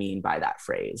what I mean by that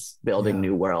phrase, building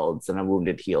new worlds and a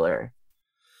wounded healer.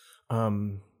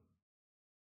 I'm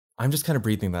just kind of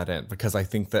breathing that in because I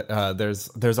think that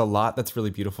there's a lot that's really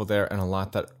beautiful there and a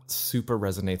lot that super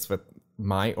resonates with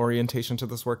my orientation to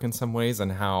this work in some ways,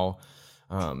 and how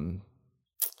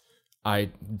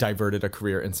I diverted a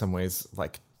career in some ways,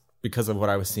 like because of what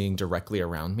I was seeing directly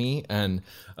around me. And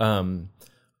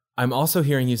I'm also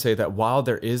hearing you say that while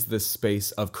there is this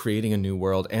space of creating a new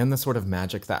world and the sort of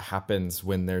magic that happens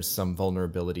when there's some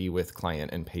vulnerability with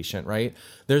client and patient, right?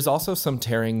 There's also some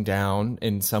tearing down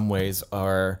in some ways,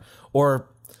 or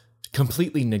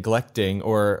completely neglecting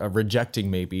or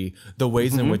rejecting maybe the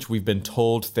ways in which we've been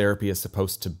told therapy is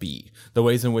supposed to be, the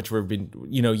ways in which we've been,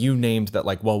 you know, you named that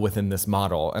like, well, within this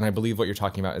model. And I believe what you're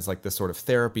talking about is like this sort of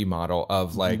therapy model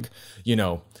of like, you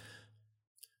know,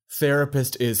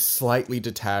 therapist is slightly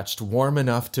detached, warm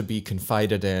enough to be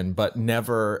confided in, but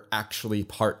never actually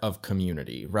part of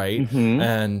community, right?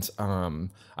 And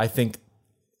I think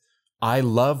I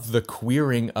love the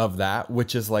queering of that,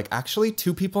 which is like actually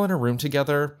two people in a room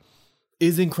together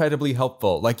is incredibly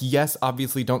helpful. Like, yes,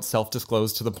 obviously don't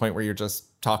self-disclose to the point where you're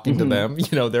just talking to them, you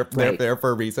know, they're there for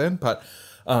a reason. But,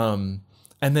 and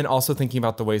then also thinking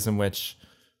about the ways in which,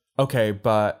 okay,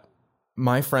 but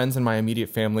my friends and my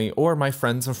immediate family, or my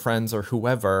friends of friends or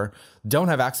whoever, don't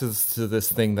have access to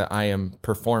this thing that I am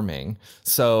performing.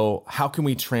 So how can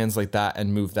we translate that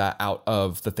and move that out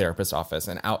of the therapist's office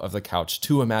and out of the couch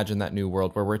to imagine that new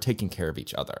world where we're taking care of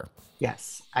each other?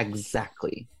 Yes,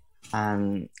 exactly.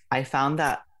 I found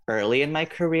that early in my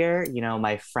career, you know,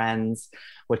 my friends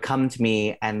would come to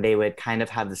me and they would kind of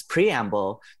have this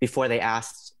preamble before they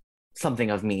asked something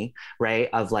of me, right?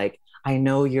 Of like, I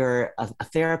know you're a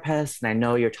therapist and I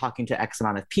know you're talking to X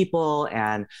amount of people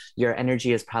and your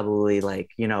energy is probably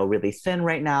like, you know, really thin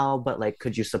right now, but like,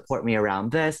 could you support me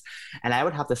around this? And I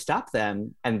would have to stop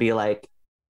them and be like,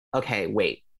 okay,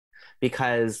 wait,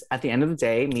 because at the end of the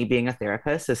day, me being a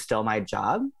therapist is still my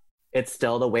job. It's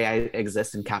still the way I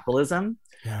exist in capitalism.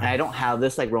 Yeah. And I don't have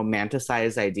this like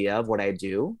romanticized idea of what I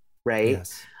do, right?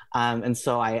 Yes. And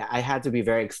so I had to be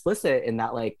very explicit in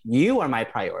that, like, you are my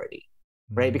priority,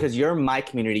 right? Because you're my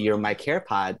community, you're my care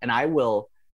pod. And I will,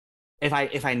 if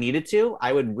I needed to,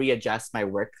 I would readjust my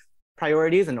work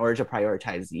priorities in order to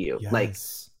prioritize you. Yes. Like,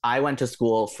 I went to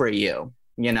school for you,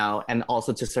 you know, and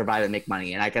also to survive and make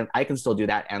money. And I can still do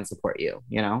that and support you,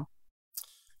 you know?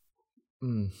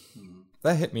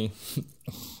 That hit me.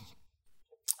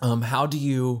 How do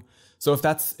you, so if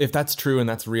that's true and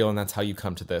that's real and that's how you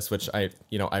come to this, which I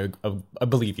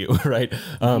believe you, right?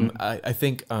 I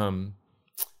think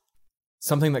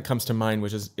something that comes to mind,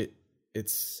 which is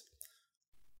it's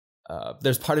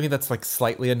there's part of me that's like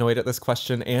slightly annoyed at this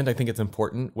question, and I think it's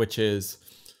important, which is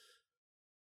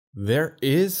there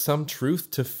is some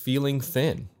truth to feeling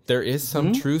thin. There is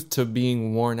some truth to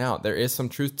being worn out. There is some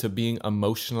truth to being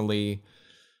emotionally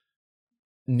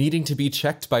needing to be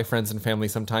checked by friends and family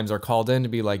sometimes, or called in to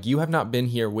be like, you have not been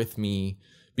here with me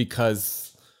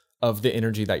because of the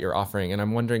energy that you're offering. And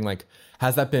I'm wondering, like,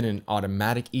 has that been an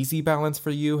automatic, easy balance for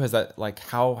you? Has that, like,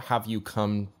 how have you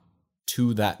come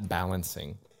to that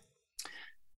balancing?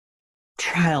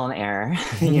 Trial and error,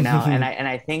 you know, and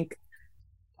I think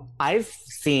I've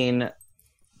seen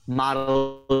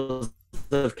models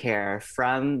of care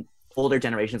from older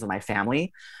generations of my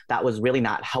family that was really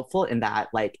not helpful, in that,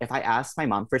 like, if I ask my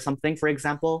mom for something, for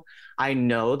example, I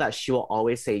know that she will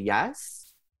always say yes,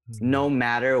 no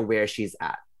matter where she's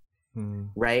at,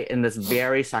 right? In this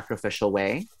very sacrificial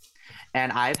way.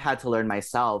 And I've had to learn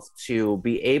myself to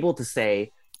be able to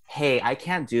say, hey, I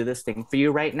can't do this thing for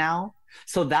you right now.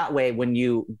 So that way, when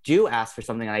you do ask for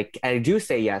something, and I do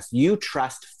say yes, you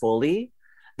trust fully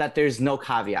that there's no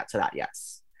caveat to that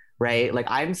yes. Right? Like,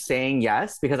 I'm saying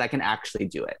yes because I can actually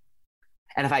do it.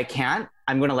 And if I can't,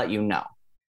 I'm going to let you know.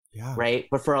 Yeah. Right?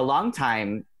 But for a long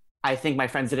time, I think my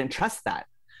friends didn't trust that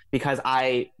because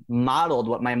I modeled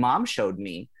what my mom showed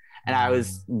me. And I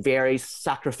was very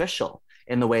sacrificial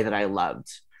in the way that I loved.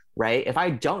 Right? If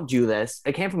I don't do this,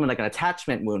 it came from like an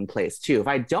attachment wound place too. If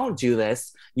I don't do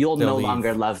this, you'll no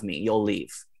longer love me. You'll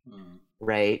leave.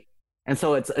 Right? And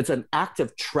so it's an act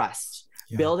of trust,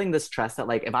 Yeah. building this trust that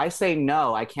like, if I say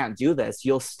no, I can't do this,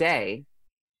 you'll stay.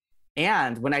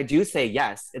 And when I do say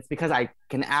yes, it's because I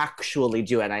can actually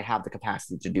do it and I have the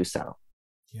capacity to do so.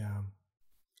 Yeah.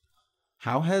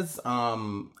 How has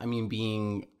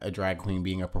being a drag queen,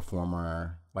 being a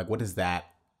performer, like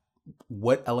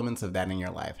what elements of that in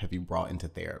your life have you brought into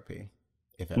therapy,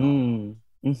 if at all?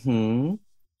 Mm-hmm.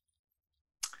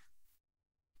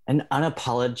 An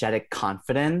unapologetic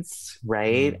confidence,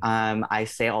 right? I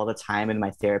say all the time in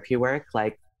my therapy work,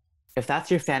 like, if that's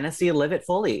your fantasy, live it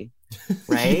fully,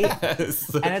 right?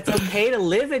 Yes. And it's okay to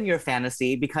live in your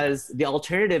fantasy, because the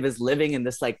alternative is living in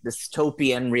this like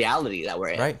dystopian reality that we're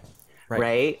in,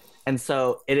 right? And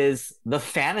so it is the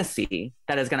fantasy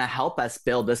that is going to help us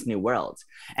build this new world.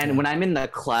 And when I'm in the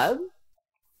club,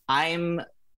 I'm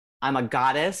a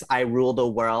goddess. I rule the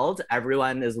world.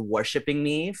 Everyone is worshiping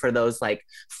me for those like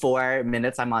 4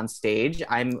 minutes I'm on stage.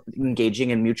 I'm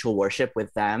engaging in mutual worship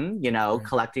with them,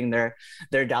 collecting their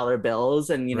dollar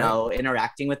bills and,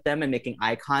 interacting with them and making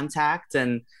eye contact.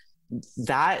 And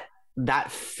that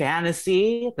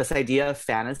fantasy, this idea of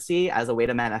fantasy as a way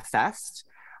to manifest,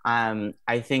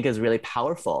 I think is really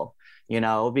powerful,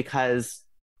 because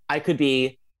I could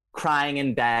be crying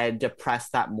in bed,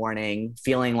 depressed that morning,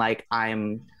 feeling like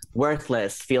I'm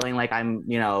worthless, feeling like I'm,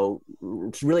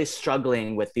 really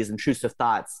struggling with these intrusive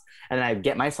thoughts. And then I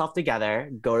get myself together,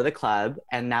 go to the club,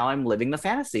 and now I'm living the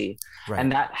fantasy. Right.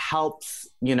 And that helps,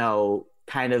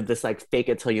 kind of this like fake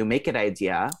it till you make it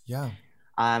idea. Yeah.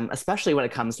 Especially when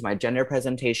it comes to my gender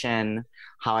presentation,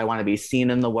 how I want to be seen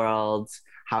in the world,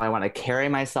 how I want to carry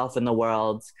myself in the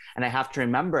world. And I have to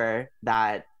remember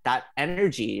that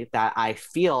energy that I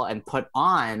feel and put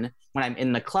on when I'm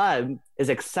in the club is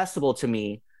accessible to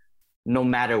me no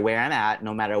matter where I'm at,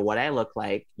 no matter what I look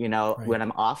like, when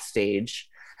I'm off stage.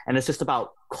 And it's just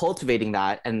about cultivating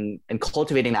that and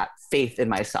cultivating that faith in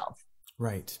myself.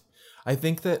 Right. I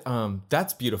think that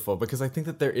that's beautiful, because I think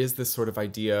that there is this sort of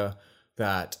idea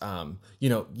that,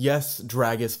 yes,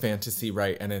 drag is fantasy,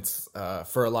 right? And it's,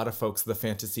 for a lot of folks, the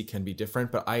fantasy can be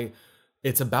different, but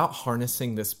it's about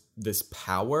harnessing this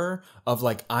power of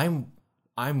like, I'm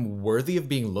worthy of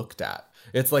being looked at.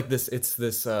 It's like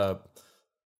this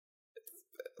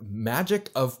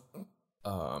magic of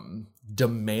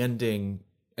demanding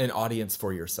an audience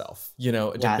for yourself,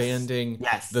 demanding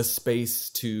the space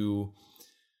to,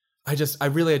 I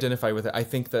really identify with it. I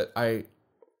think that I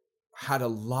had a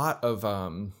lot of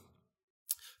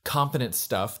confidence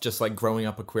stuff, just like growing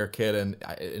up a queer kid and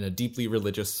in a deeply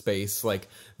religious space, like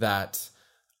that.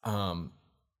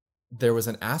 There was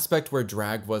an aspect where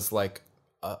drag was like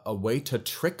a way to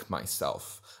trick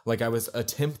myself. Like I was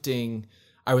attempting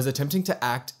to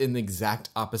act in the exact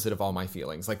opposite of all my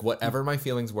feelings. Like whatever my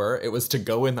feelings were, it was to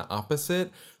go in the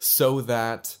opposite so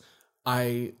that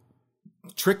I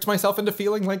tricked myself into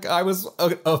feeling like I was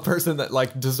a person that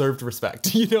like deserved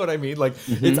respect. You know what I mean? Like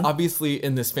it's obviously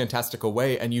in this fantastical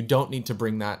way, and you don't need to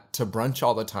bring that to brunch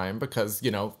all the time, because,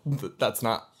 that's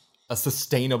not a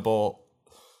sustainable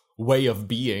way of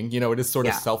being. It is sort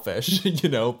of selfish,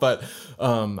 but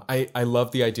I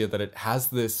love the idea that it has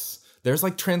there's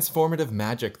like transformative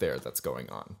magic there that's going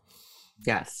on.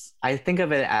 Yes. I think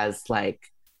of it as like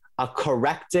a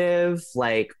corrective,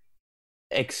 like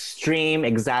extreme,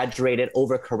 exaggerated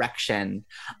overcorrection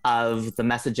of the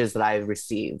messages that I've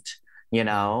received,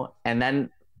 and then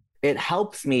it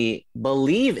helps me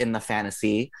believe in the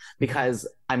fantasy, because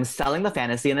I'm selling the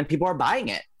fantasy and then people are buying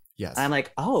it. Yes. And I'm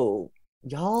like, oh,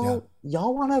 y'all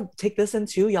want to take this in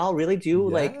too? Y'all really do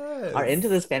like are into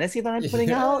this fantasy that I'm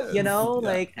putting out,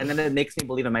 like, and then it makes me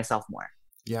believe in myself more.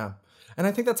 Yeah. And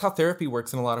I think that's how therapy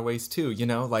works in a lot of ways too,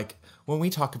 like when we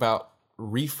talk about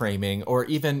reframing, or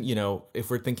even,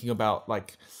 if we're thinking about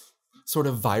like sort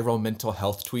of viral mental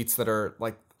health tweets that are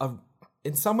like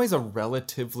in some ways a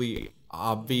relatively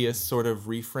obvious sort of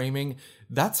reframing,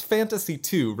 that's fantasy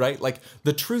too, right? Like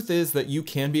the truth is that you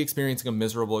can be experiencing a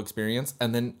miserable experience,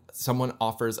 and then someone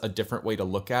offers a different way to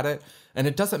look at it, and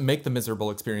it doesn't make the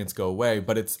miserable experience go away,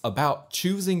 but it's about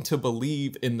choosing to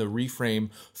believe in the reframe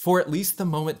for at least the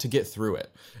moment to get through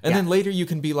it. And then later you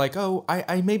can be like, oh,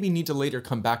 I maybe need to later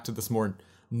come back to this more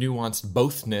nuanced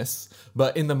bothness,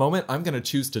 but in the moment I'm going to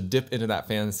choose to dip into that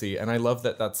fantasy. And I love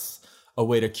that that's a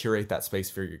way to curate that space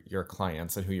for your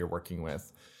clients and who you're working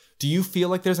with. Do you feel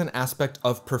like there's an aspect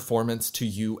of performance to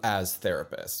you as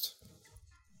therapist?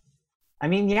 I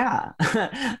mean, yeah.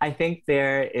 I think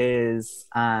there is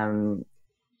a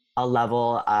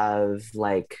level of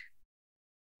like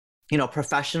you know,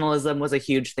 professionalism was a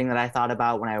huge thing that I thought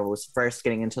about when I was first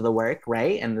getting into the work,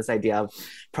 right? And this idea of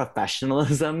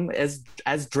professionalism as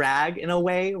drag in a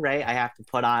way, right? I have to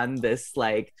put on this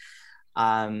like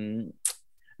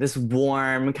this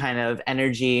warm kind of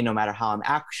energy no matter how I'm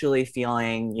actually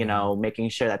feeling, you know, making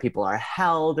sure that people are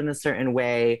held in a certain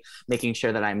way, making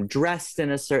sure that I'm dressed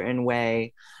in a certain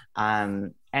way.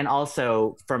 And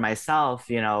also for myself,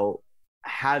 you know,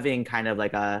 having kind of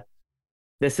like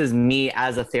this is me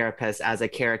as a therapist, as a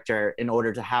character, in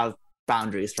order to have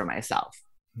boundaries for myself.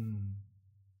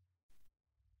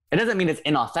 It doesn't mean it's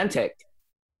inauthentic,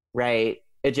 right?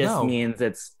 It just means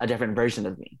it's a different version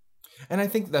of me. And I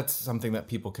think that's something that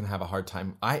people can have a hard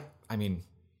time. I mean,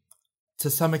 to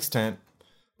some extent,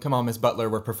 come on, Miss Butler,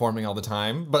 we're performing all the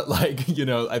time. But like, you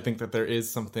know, I think that there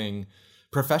is something,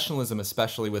 professionalism,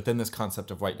 especially within this concept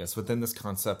of whiteness, within this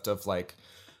concept of like,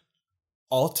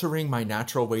 altering my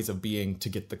natural ways of being to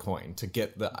get the coin, to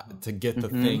get the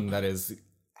thing that is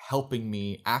helping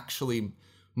me actually,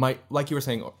 like you were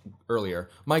saying earlier,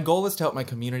 my goal is to help my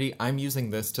community. I'm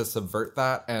using this to subvert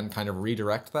that and kind of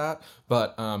redirect that.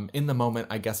 But in the moment,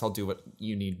 I guess I'll do what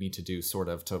you need me to do, sort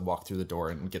of, to walk through the door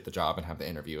and get the job and have the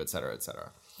interview, et cetera, et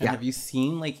cetera. And have you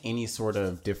seen like any sort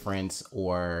of difference,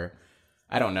 or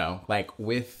I don't know, like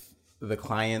with the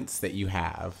clients that you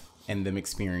have and them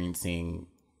experiencing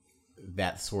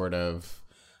that sort of,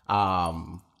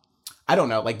 I don't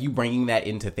know, like you bringing that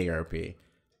into therapy,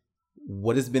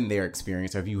 what has been their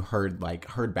experience? Or have you heard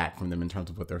back from them in terms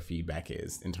of what their feedback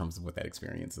is, in terms of what that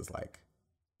experience is like?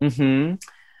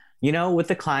 You know, with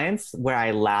the clients where I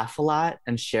laugh a lot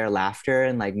and share laughter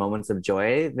and like moments of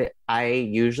joy, I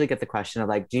usually get the question of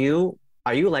like,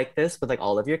 are you like this with like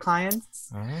all of your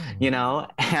clients? You know,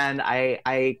 and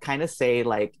I kind of say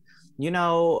like, you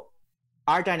know,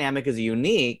 our dynamic is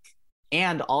unique.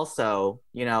 And also,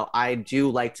 you know, I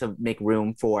do like to make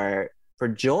room for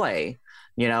joy,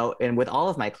 you know, and with all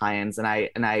of my clients, and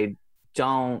I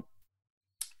don't,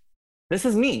 this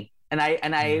is me. And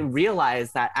I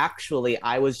realized that actually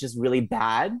I was just really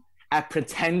bad at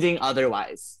pretending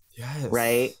otherwise. Yes.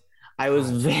 Right? I was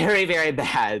very, very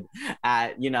bad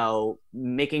at, you know,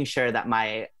 making sure that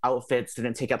my outfits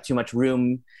didn't take up too much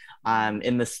room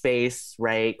in the space,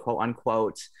 right? Quote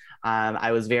unquote.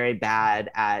 I was very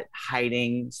bad at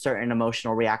hiding certain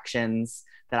emotional reactions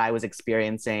that I was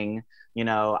experiencing. You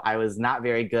know, I was not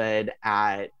very good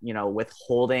at, you know,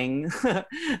 withholding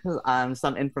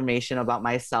some information about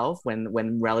myself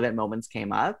when relevant moments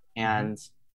came up. And,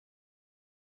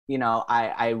 you know,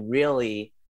 I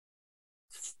really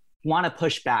want to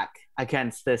push back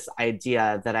against this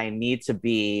idea that I need to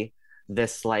be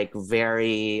this like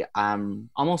very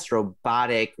almost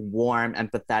robotic, warm,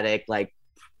 empathetic, like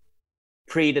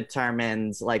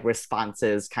predetermined like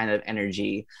responses kind of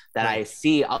energy that I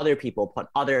see other people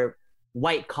other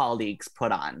white colleagues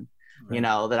put on, you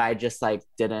know, that I just like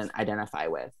didn't identify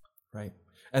with. Right.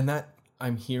 And that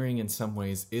I'm hearing in some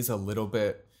ways is a little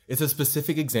bit, it's a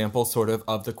specific example sort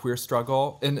of the queer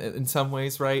struggle in some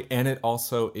ways, right? And it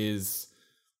also is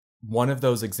one of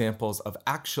those examples of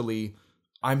actually,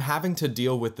 I'm having to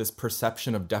deal with this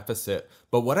perception of deficit,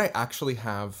 but what I actually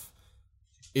have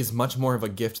is much more of a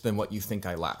gift than what you think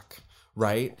I lack,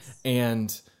 right?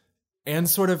 And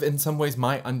sort of in some ways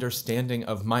my understanding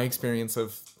of my experience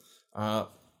of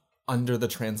under the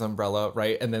trans umbrella,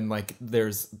 right? And then like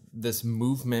there's this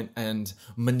movement and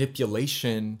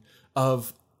manipulation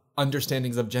of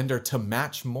understandings of gender to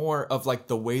match more of like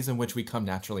the ways in which we come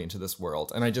naturally into this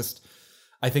world. And I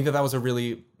think that was a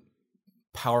really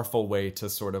powerful way to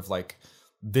sort of like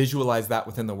visualize that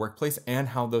within the workplace, and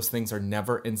how those things are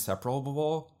never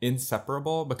inseparable,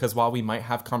 because while we might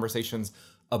have conversations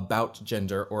about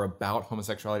gender or about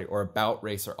homosexuality or about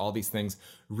race or all these things,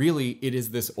 really it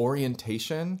is this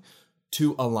orientation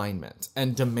to alignment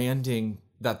and demanding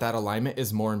that alignment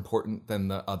is more important than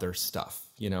the other stuff,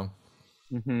 you know?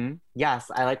 Yes,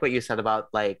 I like what you said about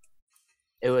like,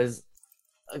 it was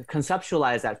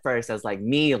conceptualized at first as like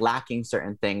me lacking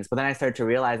certain things, but then I started to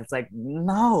realize it's like,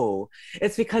 no,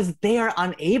 it's because they are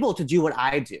unable to do what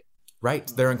I do. Right.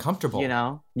 They're uncomfortable. You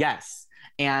know? Yes.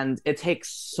 And it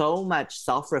takes so much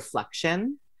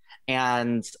self-reflection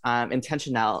and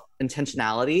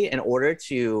intentionality in order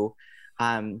to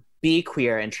be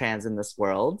queer and trans in this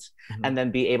world, and then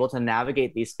be able to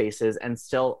navigate these spaces and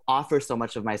still offer so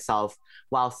much of myself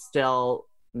while still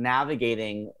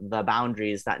navigating the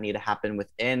boundaries that need to happen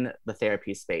within the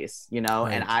therapy space, you know?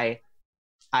 Right. And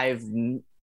I've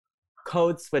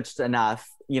code switched enough,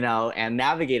 you know, and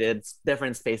navigated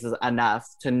different spaces enough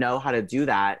to know how to do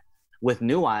that with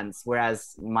nuance,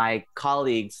 whereas my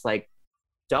colleagues like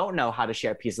don't know how to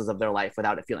share pieces of their life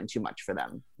without it feeling too much for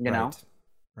them, you know?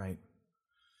 Right.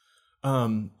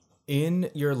 In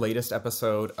your latest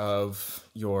episode of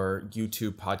your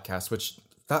YouTube podcast, which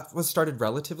that was started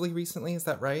relatively recently, is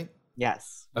that right?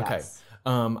 Yes. Okay. Yes.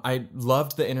 I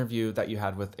loved the interview that you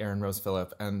had with Erin Rose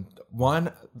Phillip. And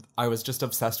one, I was just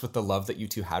obsessed with the love that you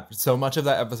two had. So much of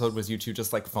that episode was you two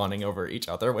just like fawning over each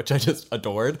other, which I just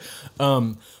adored.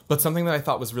 But something that I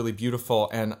thought was really beautiful,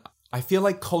 and I feel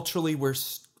like culturally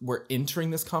we're entering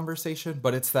this conversation,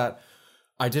 but it's that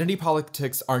identity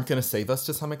politics aren't going to save us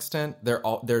to some extent.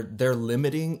 They're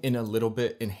limiting in a little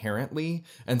bit inherently.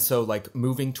 And so like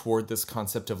moving toward this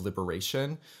concept of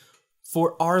liberation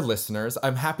for our listeners,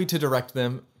 I'm happy to direct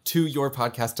them to your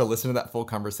podcast to listen to that full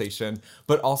conversation,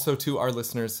 but also to our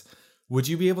listeners, would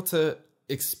you be able to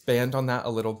expand on that a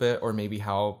little bit, or maybe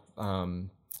how,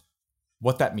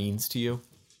 what that means to you?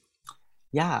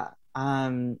 Yeah.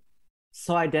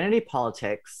 So identity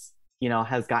politics, you know,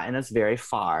 has gotten us very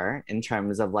far in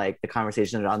terms of like the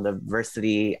conversation around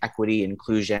diversity, equity,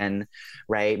 inclusion,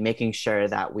 right? Making sure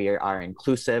that we are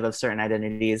inclusive of certain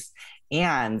identities.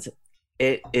 And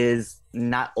it is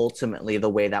not ultimately the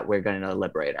way that we're going to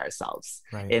liberate ourselves,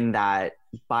 right. In that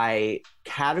by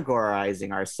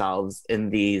categorizing ourselves in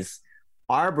these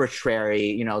arbitrary,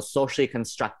 you know, socially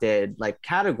constructed like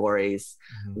categories,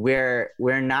 we're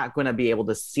not going to be able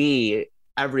to see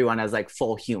everyone as like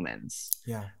full humans.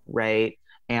 Yeah. Right.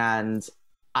 And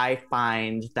I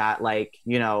find that like,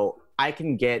 you know, I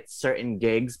can get certain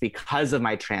gigs because of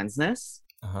my transness,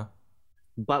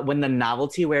 but when the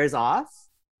novelty wears off,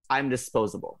 I'm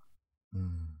disposable.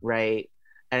 Right.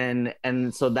 And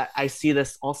so that I see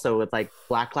this also with like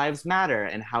Black Lives Matter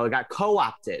and how it got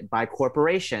co-opted by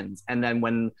corporations. And then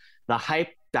when the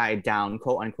hype died down,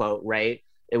 quote unquote, right,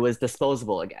 it was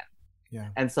disposable again. Yeah.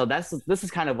 And so this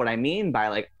is kind of what I mean by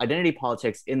like identity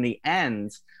politics in the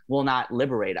end will not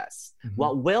liberate us.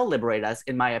 What will liberate us,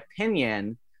 in my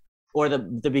opinion, or the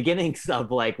beginnings of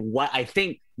like what I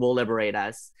think will liberate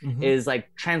us is like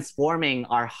transforming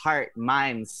our heart,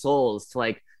 mind, souls to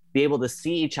like be able to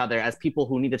see each other as people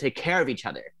who need to take care of each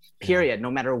other, period,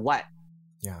 no matter what.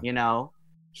 Yeah. You know,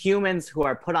 humans who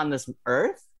are put on this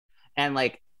earth and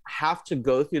like have to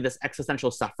go through this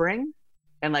existential suffering,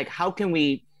 and like how can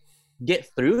we get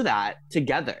through that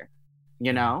together,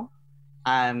 you know?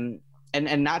 And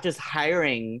not just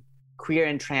hiring queer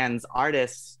and trans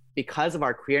artists because of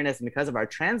our queerness and because of our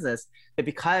transness, but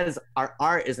because our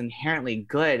art is inherently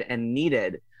good and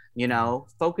needed, you know,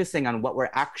 focusing on what we're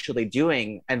actually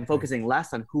doing and focusing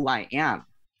less on who I am.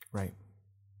 Right.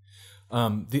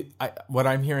 What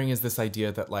I'm hearing is this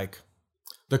idea that like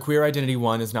the queer identity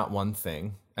one is not one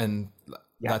thing, and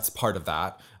that's part of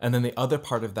that. And then the other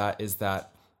part of that is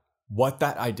that what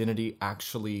that identity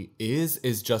actually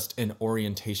is just an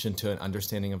orientation to an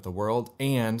understanding of the world.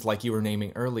 And like you were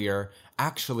naming earlier,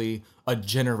 actually a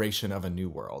generation of a new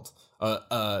world,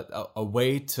 a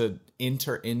way to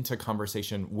enter into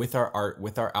conversation with our art,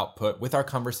 with our output, with our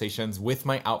conversations, with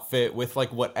my outfit, with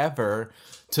like whatever,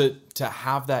 to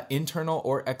have that internal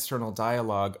or external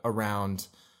dialogue around,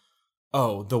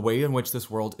 oh, the way in which this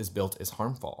world is built is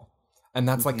harmful. And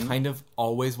that's like kind of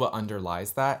always what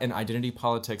underlies that. And identity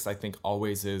politics, I think,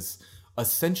 always is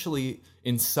essentially,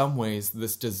 in some ways,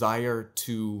 this desire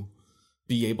to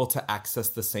be able to access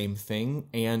the same thing,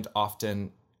 and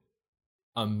often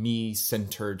a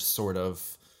me-centered sort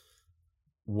of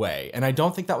way. And I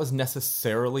don't think that was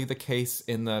necessarily the case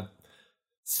in the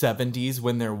 70s,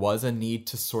 when there was a need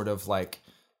to sort of like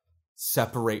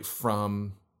separate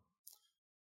from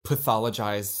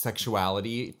pathologized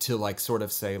sexuality, to like sort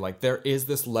of say like there is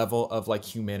this level of like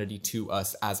humanity to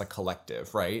us as a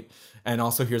collective, right? And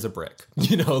also here's a brick,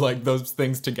 you know, like those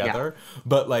things together.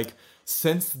 But like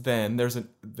since then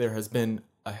there has been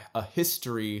a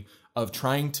history of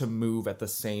trying to move at the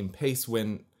same pace,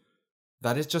 when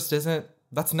that is just isn't,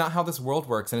 that's not how this world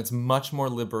works. And it's much more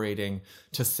liberating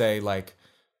to say like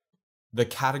the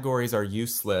categories are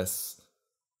useless,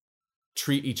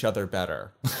 treat each other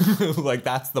better. Like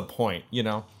that's the point, you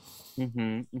know?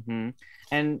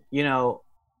 And you know,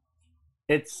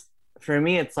 it's, for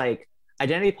me, it's like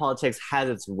identity politics has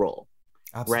its role.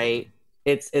 Absolutely. Right?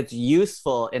 It's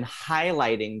useful in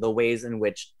highlighting the ways in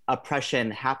which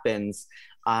oppression happens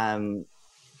on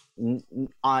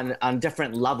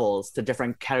different levels to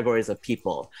different categories of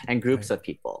people and groups of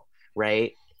people,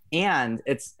 right? And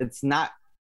it's not,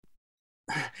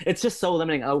 it's just so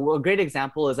limiting. A great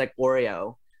example is like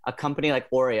Oreo, a company like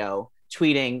Oreo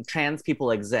tweeting trans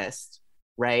people exist,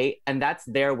 right? And that's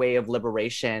their way of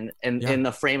liberation in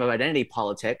the frame of identity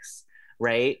politics,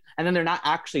 right? And then they're not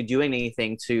actually doing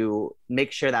anything to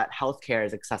make sure that healthcare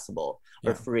is accessible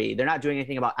or free. They're not doing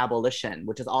anything about abolition,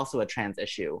 which is also a trans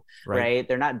issue, right?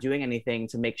 They're not doing anything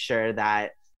to make sure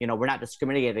that, you know, we're not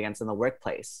discriminated against in the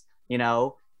workplace. You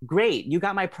know, great, you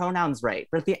got my pronouns right.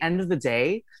 But at the end of the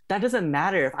day, that doesn't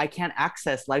matter if I can't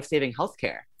access life-saving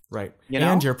healthcare. Right. You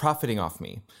know? And you're profiting off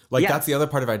me. Like, that's the other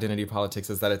part of identity politics,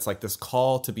 is that it's like this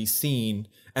call to be seen,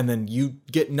 and then you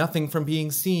get nothing from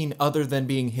being seen other than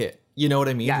being hit. You know what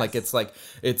I mean? Like,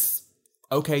 it's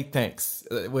okay, thanks.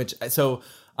 So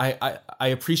I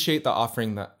appreciate the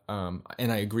offering that,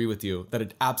 and I agree with you that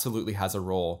it absolutely has a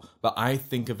role, but I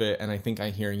think of it, and I think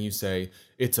I'm hearing you say,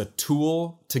 it's a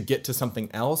tool to get to something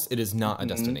else. It is not a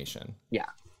destination. Yeah.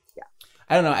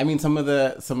 I don't know. I mean, some of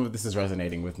this is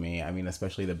resonating with me. I mean,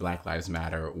 especially the Black Lives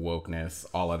Matter wokeness,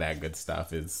 all of that good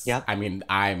stuff is. Yeah. I mean,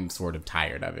 I'm sort of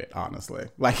tired of it, honestly.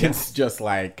 Like, it's just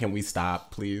like, can we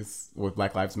stop, please, with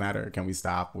Black Lives Matter? Can we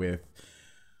stop with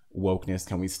wokeness?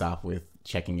 Can we stop with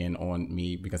checking in on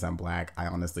me because I'm Black? I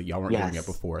honestly, y'all weren't doing it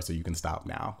before, so you can stop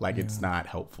now. Like, it's not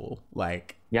helpful.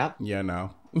 Like, you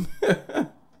know. And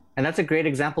that's a great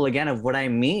example, again, of what I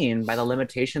mean by the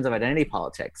limitations of identity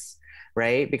politics.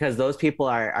 Right? Because those people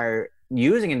are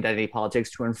using identity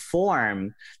politics to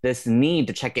inform this need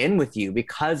to check in with you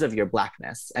because of your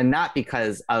Blackness, and not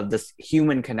because of this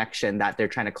human connection that they're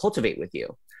trying to cultivate with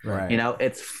you. Right. You know,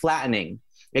 it's flattening.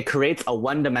 It creates a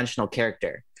one-dimensional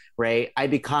character, right? I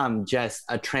become just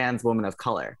a trans woman of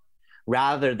color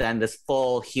rather than this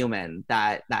full human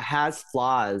that has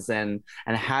flaws and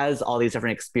has all these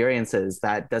different experiences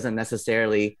that doesn't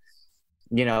necessarily,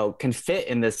 you know, can fit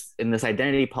in this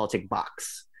identity politic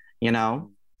box, you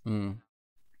know?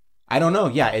 I don't know.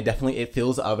 Yeah, it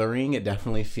feels othering. It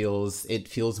definitely feels like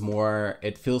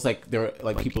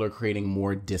people are creating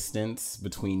more distance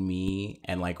between me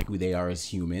and like who they are as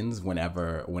humans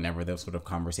whenever those sort of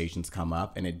conversations come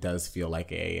up. And it does feel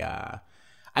like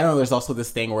I don't know, there's also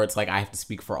this thing where it's like I have to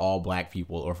speak for all Black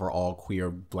people or for all queer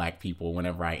Black people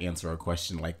whenever I answer a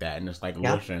question like that. And it's like,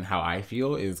 listen, how I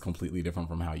feel is completely different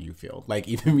from how you feel. Like,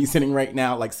 even me sitting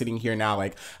here now,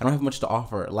 like, I don't have much to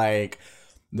offer. Like,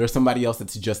 there's somebody else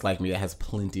that's just like me that has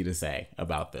plenty to say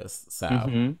about this. So,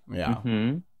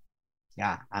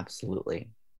 Yeah, absolutely.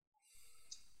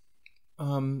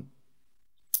 Not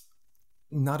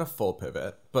a full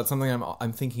pivot, but something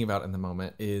I'm thinking about in the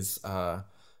moment is,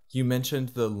 you mentioned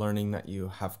the learning that you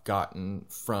have gotten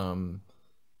from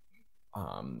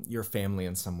your family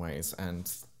in some ways, and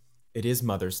it is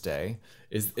Mother's Day.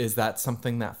 Is that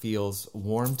something that feels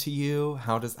warm to you?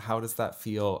 How does that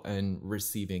feel in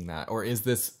receiving that? Or is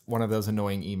this one of those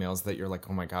annoying emails that you're like,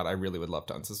 oh my God, I really would love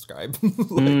to unsubscribe?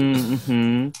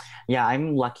 Yeah,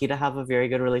 I'm lucky to have a very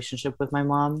good relationship with my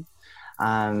mom.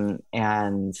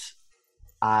 And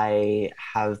I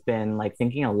have been like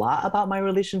thinking a lot about my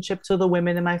relationship to the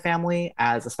women in my family,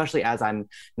 especially as I'm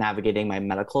navigating my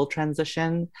medical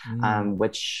transition,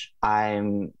 which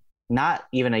I'm not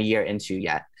even a year into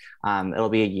yet. It'll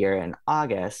be a year in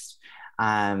August.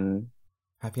 Happy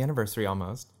anniversary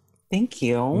almost. Thank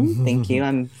you. Thank you.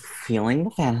 I'm feeling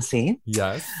the fantasy.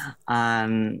 Yes.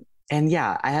 And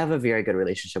yeah, I have a very good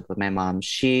relationship with my mom.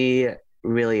 She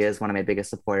really is one of my biggest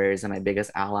supporters and my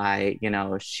biggest ally. You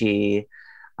know,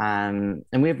 and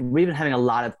we've been having a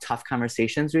lot of tough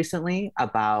conversations recently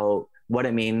about what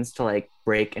it means to like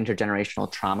break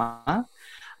intergenerational trauma.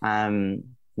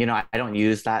 You know, I don't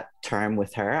use that term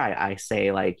with her. I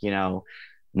say like, you know,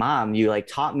 Mom, you like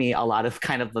taught me a lot of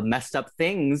kind of the messed up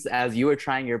things as you were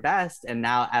trying your best. And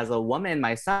now as a woman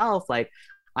myself, like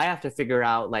I have to figure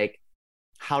out like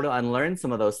how to unlearn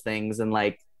some of those things and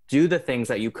like do the things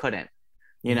that you couldn't,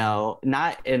 you know,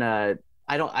 not in a,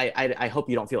 I hope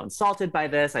you don't feel insulted by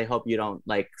this. I hope you don't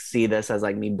like see this as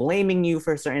like me blaming you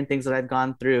for certain things that I've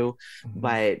gone through.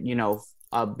 But, you know,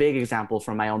 a big example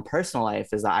from my own personal life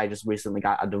is that I just recently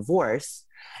got a divorce.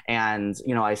 And,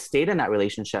 you know, I stayed in that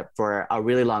relationship for a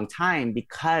really long time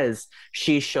because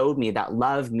she showed me that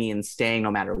love means staying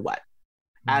no matter what,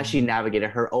 as she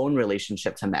navigated her own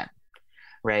relationship to men.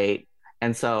 Right.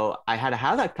 And so I had to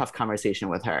have that tough conversation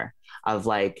with her of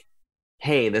like,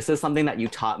 hey, this is something that you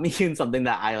taught me and something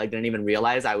that I like didn't even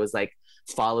realize I was like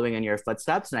following in your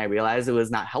footsteps. And I realized it was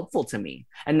not helpful to me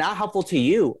and not helpful to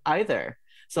you either.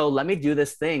 So let me do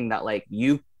this thing that like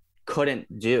you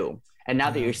couldn't do. And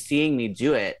now that you're seeing me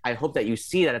do it, I hope that you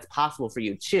see that it's possible for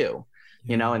you too,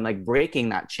 you know, and like breaking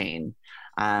that chain.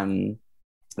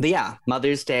 But yeah,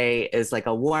 Mother's Day is like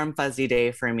a warm, fuzzy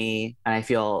day for me. And I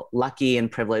feel lucky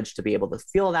and privileged to be able to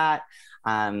feel that.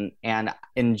 And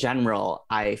in general,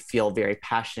 I feel very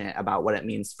passionate about what it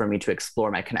means for me to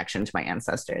explore my connection to my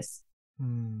ancestors.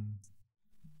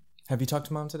 Have you talked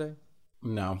to mom today?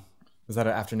 No. Was that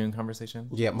an afternoon conversation?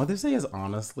 Yeah, Mother's Day is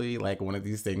honestly like one of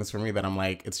these things for me that I'm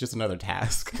like, it's just another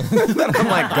task. That I'm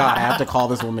like, God, I have to call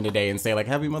this woman today and say like,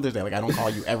 Happy Mother's Day. Like, I don't call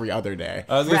you every other day.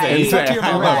 I was going to say, talk to your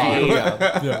mom. Right.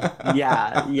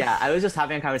 Yeah. I was just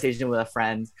having a conversation with a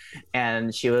friend,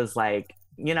 and she was like,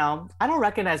 you know, I don't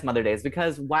recognize Mother Days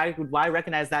because why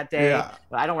recognize that day? Yeah.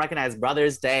 I don't recognize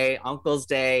Brother's Day, Uncle's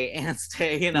Day, Aunt's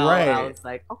Day, you know. Right. And I was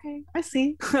like, okay, I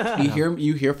see.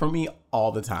 You hear from me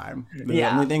all the time. The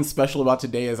only thing special about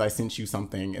today is I sent you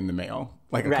something in the mail,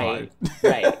 like a card.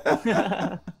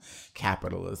 Right.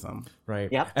 Capitalism. Right.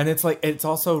 Yep. And it's like, it's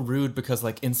also rude because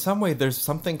like in some way there's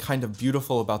something kind of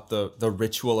beautiful about the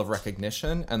ritual of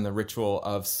recognition and the ritual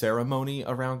of ceremony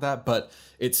around that, but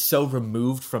it's so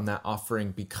removed from that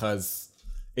offering because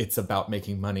it's about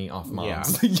making money off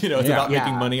moms. You know, it's about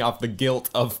making money off the guilt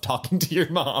of talking to your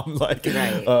mom, like,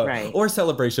 right. or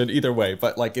celebration, either way.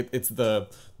 But like, there's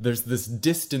this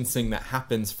distancing that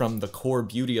happens from the core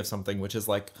beauty of something, which is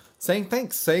like saying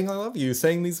thanks, saying I love you,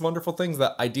 saying these wonderful things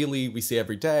that ideally we see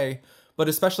every day. But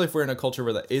especially if we're in a culture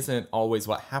where that isn't always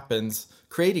what happens,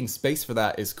 creating space for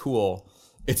that is cool.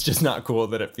 It's just not cool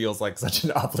that it feels like such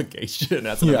an obligation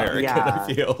as an American,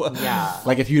 I feel. Yeah.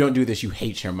 Like if you don't do this, you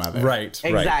hate your mother. Right.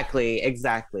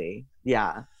 Exactly.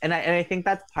 Yeah. And I think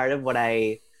that's part of what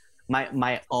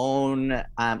my own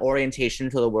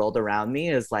orientation to the world around me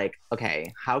is like,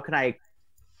 okay, how can I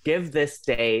give this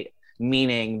day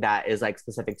meaning that is like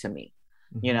specific to me?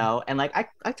 You know, and like I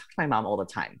talk to my mom all the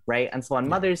time, right? And so on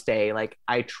Mother's Day, like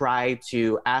I try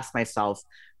to ask myself,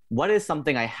 what is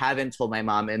something I haven't told my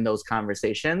mom in those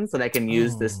conversations that I can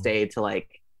use this day to like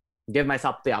give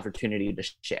myself the opportunity to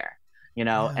share, you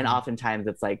know? And oftentimes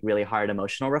it's like really hard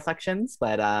emotional reflections,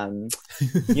 but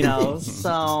you know,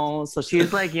 so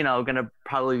she's like, you know, gonna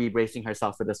probably be bracing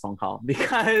herself for this phone call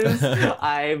because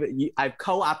I've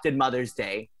co-opted Mother's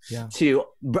Day to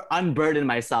unburden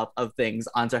myself of things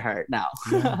onto her now.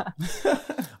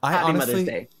 Happy Mother's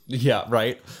Day. Yeah,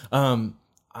 right.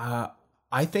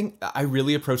 I think I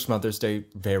really approached Mother's Day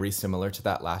very similar to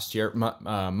that last year.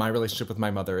 My relationship with my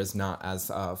mother is not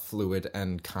as fluid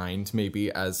and kind,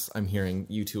 maybe, as I'm hearing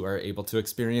you two are able to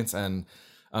experience. And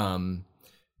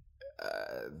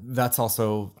that's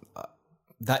also,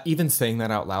 that even saying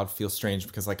that out loud feels strange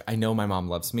because, like, I know my mom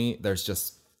loves me. There's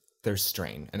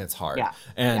strain and it's hard. Yeah.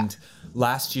 And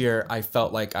last year I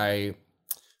felt like I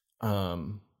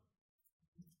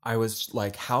was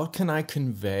like, how can I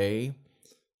convey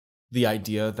the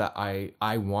idea that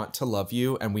I want to love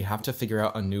you and we have to figure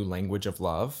out a new language of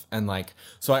love. And like,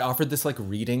 so I offered this like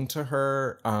reading to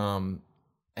her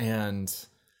and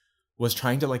was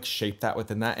trying to like shape that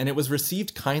within that. And it was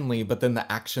received kindly, but then the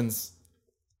actions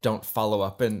don't follow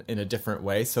up in a different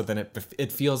way. So then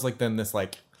it feels like then this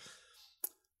like,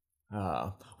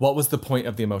 what was the point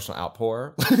of the emotional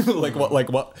outpour?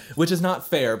 what, which is not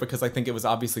fair because I think it was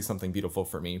obviously something beautiful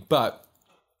for me, but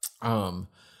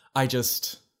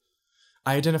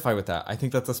I identify with that. I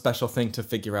think that's a special thing to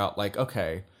figure out, like,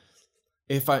 okay,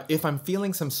 if I'm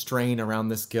feeling some strain around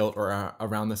this guilt or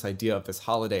around this idea of this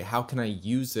holiday, how can I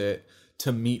use it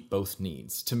to meet both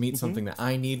needs, to meet something that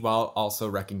I need while also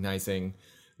recognizing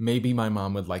maybe my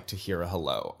mom would like to hear a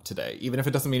hello today, even if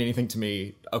it doesn't mean anything to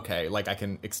me. Okay, like I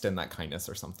can extend that kindness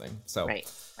or something. So right.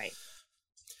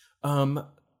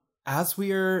 As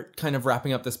we're kind of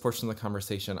wrapping up this portion of the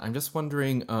conversation, I'm just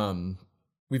wondering,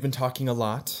 we've been talking a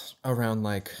lot around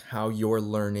like how your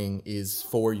learning is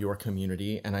for your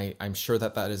community. And I'm sure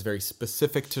that is very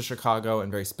specific to Chicago and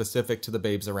very specific to the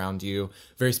babes around you,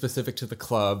 very specific to the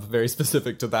club, very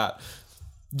specific to that,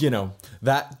 you know,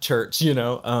 that church, you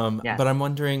know. But I'm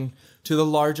wondering, to the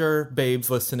larger babes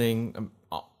listening,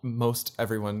 most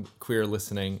everyone queer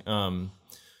listening,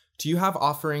 do you have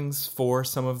offerings for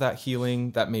some of that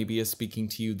healing that maybe is speaking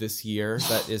to you this year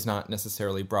that is not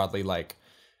necessarily broadly like,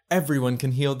 everyone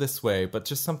can heal this way, but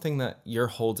just something that you're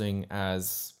holding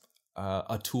as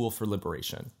a tool for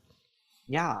liberation?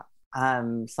 Yeah.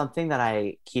 Something that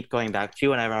I keep going back to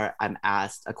whenever I'm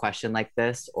asked a question like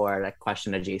this or a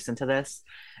question adjacent to this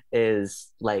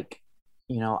is like,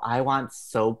 you know, I want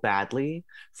so badly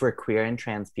for queer and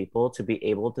trans people to be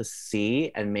able to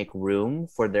see and make room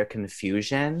for their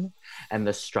confusion and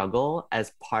the struggle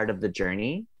as part of the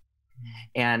journey.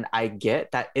 And I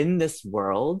get that in this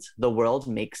world, the world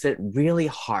makes it really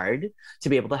hard to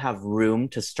be able to have room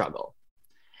to struggle.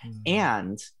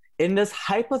 And in this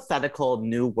hypothetical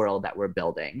new world that we're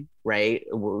building, right,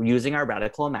 we're using our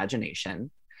radical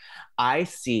imagination, I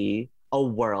see a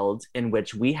world in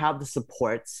which we have the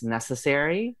supports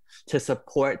necessary to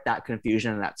support that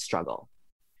confusion and that struggle,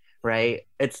 right?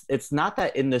 It's not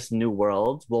that in this new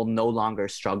world we'll no longer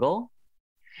struggle.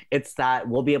 It's that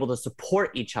we'll be able to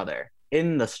support each other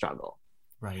in the struggle.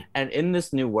 Right. And in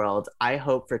this new world, I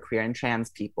hope for queer and trans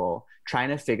people trying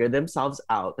to figure themselves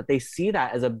out, that they see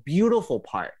that as a beautiful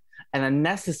part and a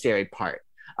necessary part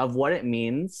of what it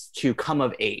means to come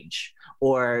of age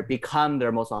or become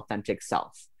their most authentic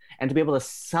self. And to be able to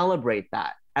celebrate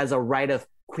that as a rite of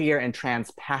queer and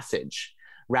trans passage,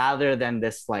 rather than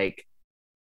this like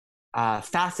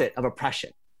facet of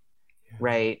oppression,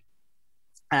 right?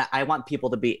 And I want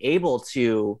people to be able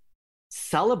to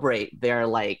celebrate their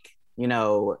like, you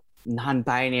know,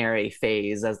 non-binary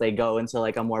phase as they go into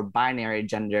like a more binary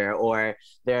gender, or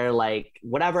their like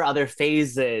whatever other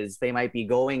phases they might be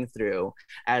going through,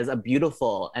 as a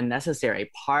beautiful and necessary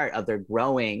part of their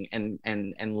growing and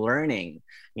learning,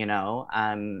 you know,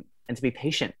 and to be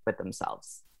patient with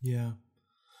themselves. Yeah.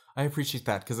 I appreciate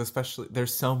that, because especially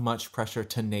there's so much pressure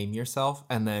to name yourself,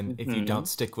 and then if you don't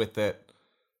stick with it,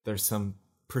 there's some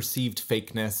perceived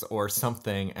fakeness or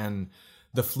something. And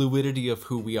the fluidity of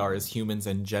who we are as humans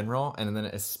in general, and then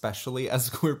especially as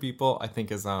queer people, I think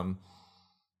is I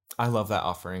love that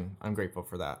offering. I'm grateful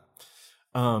for that.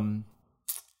 Can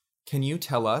you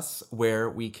tell us where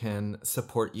we can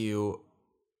support you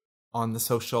on the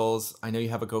socials? I know you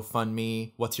have a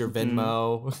GoFundMe. What's your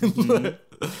Venmo?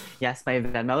 Yes, my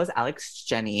Venmo is Alex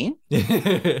Jenny.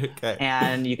 Okay.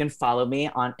 And you can follow me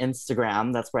on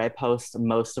Instagram. That's where I post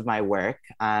most of my work.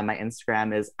 My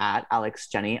Instagram is at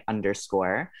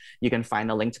AlexJenny_. You can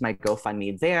find a link to my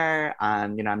GoFundMe there.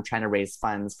 You know, I'm trying to raise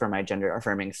funds for my gender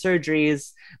affirming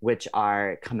surgeries, which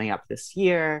are coming up this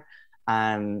year.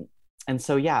 And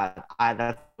so, yeah,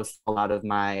 that's a lot of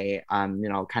my, you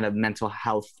know, kind of mental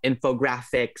health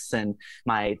infographics and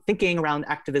my thinking around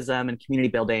activism and community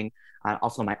building,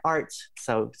 also my art.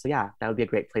 So yeah, that would be a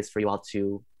great place for you all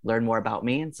to learn more about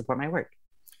me and support my work.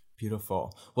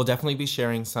 Beautiful. We'll definitely be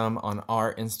sharing some on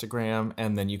our Instagram,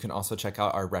 and then you can also check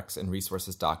out our Recs and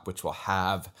Resources doc, which will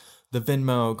have the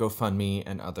Venmo, GoFundMe,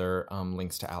 and other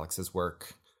links to Alex's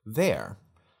work there.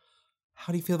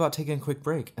 How do you feel about taking a quick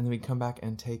break, and then we come back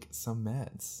and take some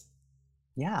meds?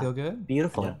 Yeah. Feel good?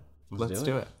 Beautiful. Yeah. Let's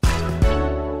do it.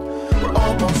 We're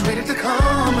almost ready to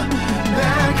come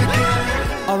back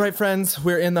again. All right, friends,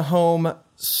 we're in the home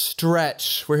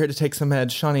stretch. We're here to take some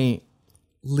meds. Shawnee,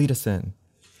 lead us in.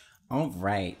 All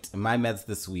right. My meds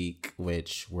this week,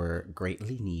 which were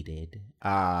greatly needed.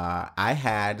 I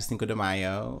had Cinco de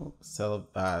Mayo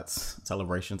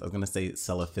celebrations. I was going to say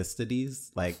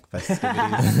celefistides, like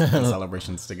festivities and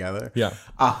celebrations together. Yeah.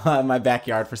 In my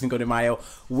backyard for Cinco de Mayo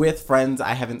with friends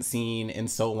I haven't seen in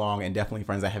so long, and definitely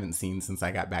friends I haven't seen since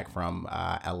I got back from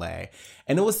LA.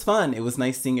 And it was fun. It was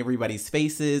nice seeing everybody's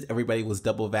faces. Everybody was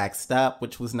double vaxxed up,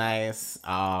 which was nice.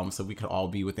 So we could all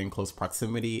be within close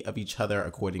proximity of each other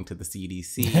according to the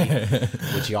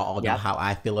CDC, which y'all all know how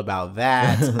I feel about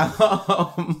that.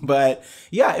 But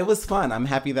yeah, it was fun. I'm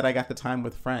happy that I got the time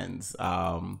with friends.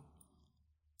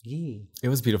 Yeah. It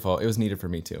was beautiful. It was needed for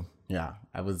me too. Yeah,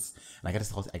 I got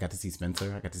to see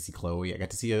Spencer. I got to see Chloe. I got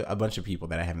to see a bunch of people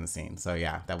that I haven't seen. So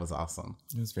yeah, that was awesome.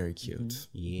 It was very cute.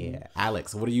 Yeah.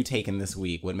 Alex, what are you taking this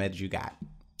week? What meds you got?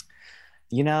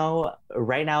 You know,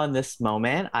 right now in this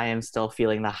moment, I am still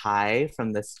feeling the high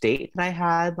from this date that I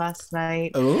had last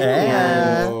night. Ooh.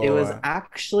 And it was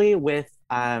actually with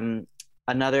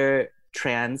another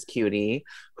trans cutie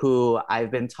who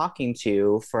I've been talking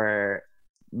to for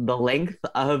the length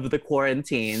of the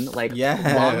quarantine, like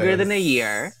longer than a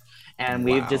year. And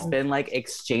we've just been like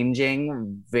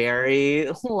exchanging very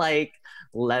like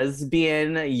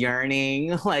lesbian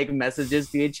yearning like messages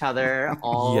to each other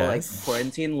all like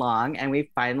quarantine long. And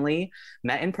we finally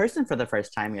met in person for the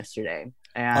first time yesterday.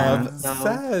 And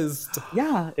obsessed. So,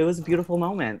 yeah, it was a beautiful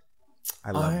moment.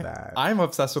 I love that. I'm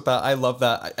obsessed with that. I love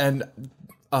that. And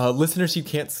listeners, you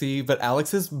can't see, but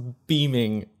Alex is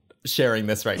beaming sharing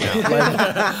this right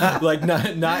now. Like not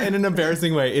in an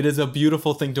embarrassing way. It is a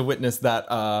beautiful thing to witness that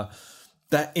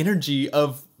that energy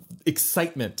of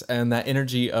excitement and that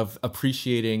energy of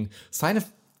appreciating, sign of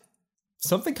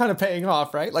something kind of paying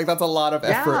off, right? Like that's a lot of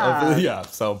effort.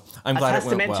 So I'm glad it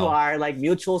went well. A testament to our like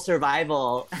mutual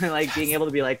survival and like being able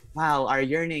to be like, wow, our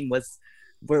yearning was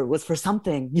for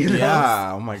something, you know?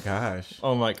 Yeah. Oh my gosh.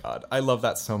 Oh my God. I love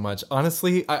that so much.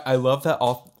 Honestly, I love that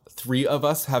all three of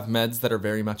us have meds that are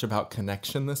very much about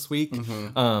connection this week.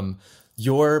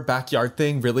 Your backyard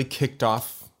thing really kicked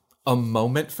off a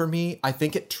moment for me. I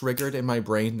think it triggered in my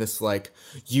brain this like,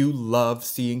 you love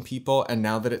seeing people, and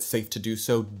now that it's safe to do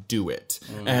so, do it.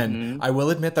 And I will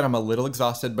admit that I'm a little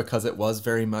exhausted because it was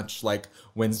very much like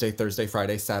Wednesday, Thursday,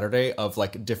 Friday, Saturday of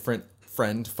like different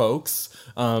friend folks.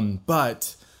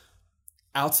 But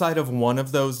outside of one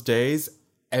of those days,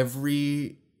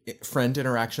 every friend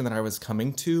interaction that I was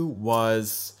coming to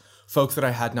was folks that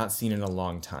I had not seen in a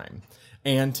long time.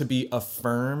 And to be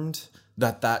affirmed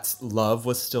that love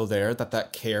was still there,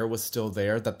 that care was still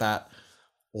there, that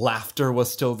laughter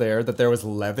was still there, that there was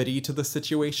levity to the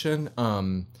situation.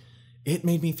 It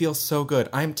made me feel so good.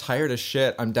 I'm tired as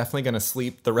shit. I'm definitely going to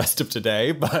sleep the rest of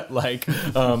today, but like,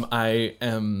 I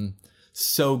am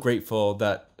so grateful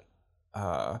that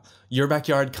your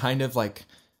backyard kind of like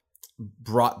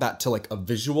brought that to like a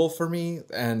visual for me,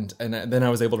 and then I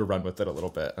was able to run with it a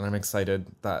little bit, and I'm excited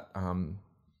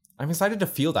to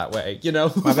feel that way, you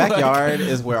know? My backyard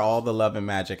is where all the love and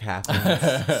magic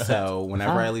happens. So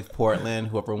whenever I leave Portland,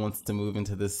 whoever wants to move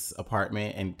into this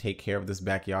apartment and take care of this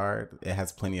backyard, it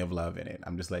has plenty of love in it.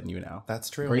 I'm just letting you know. That's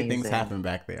true. Great things happen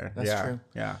back there. That's true.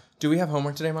 Yeah. Do we have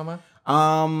homework today, Mama?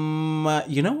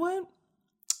 You know what?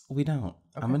 We don't.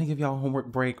 Okay. I'm going to give y'all a homework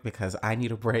break because I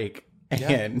need a break.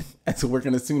 And so we're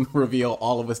going to soon reveal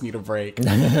all of us need a break.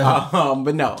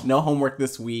 But no homework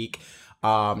this week.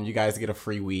 You guys get a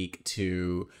free week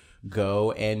to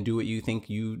go and do what you think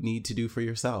you need to do for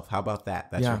yourself. How about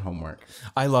that? That's your homework.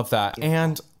 I love that.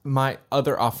 And my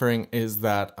other offering is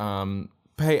that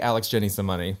pay Alex Jenny some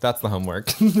money. That's the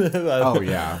homework. Oh,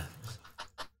 yeah.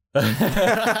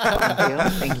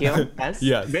 Thank you.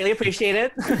 Yes. Really appreciate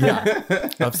it. Yeah.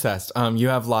 Obsessed. You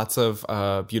have lots of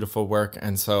beautiful work.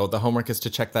 And so the homework is to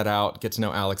check that out, get to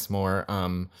know Alex more.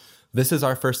 This is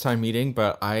our first time meeting,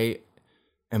 but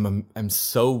I'm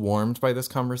so warmed by this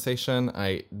conversation.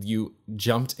 You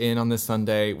jumped in on this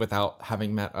Sunday without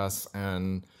having met us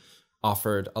and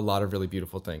offered a lot of really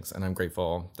beautiful things. And I'm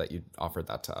grateful that you offered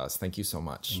that to us. Thank you so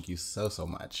much. Thank you so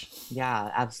much.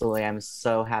 Yeah, absolutely. I'm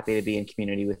so happy to be in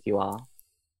community with you all.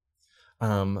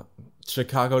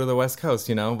 Chicago to the West Coast,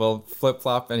 we'll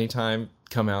flip-flop anytime.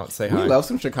 Come out, say hi. We love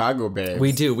some Chicago, babes.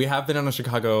 We do. We have been on a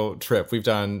Chicago trip. We've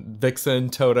done Vixen,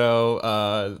 Toto.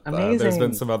 There's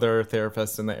been some other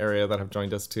therapists in the area that have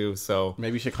joined us too. So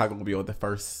maybe Chicago will be the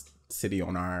first city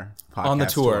on our podcast on the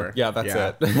tour. Yeah, that's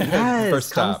it. Yes,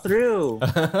 first stop. Come through.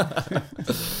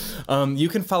 You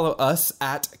can follow us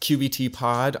at QBT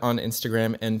Pod on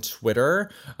Instagram and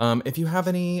Twitter. If you have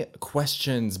any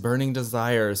questions, burning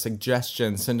desires,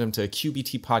 suggestions, send them to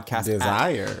QBT Podcast.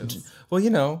 Desires.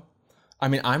 I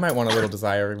mean, I might want a little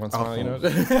desire every once in a while,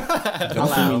 Don't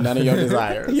send me none of your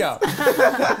desires. Yeah.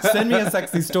 Send me a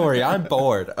sexy story. I'm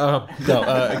bored.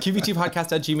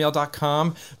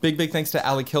 QBTpodcast@gmail.com. Big thanks to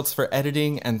Ali Kiltz for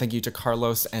editing. And thank you to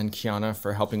Carlos and Kiana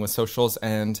for helping with socials.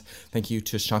 And thank you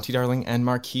to Shanti Darling and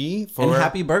Marquis for... And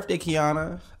happy birthday,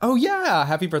 Kiana. Oh, yeah.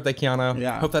 Happy birthday, Kiana.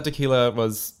 Yeah. Hope that tequila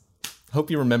was... Hope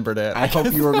you remembered it. I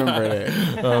hope you remembered it.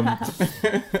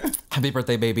 Happy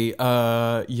birthday, baby.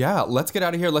 Let's get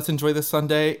out of here. Let's enjoy this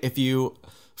Sunday. If you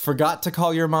forgot to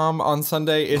call your mom on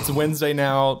Sunday, it's Wednesday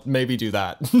now. Maybe do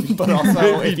that. But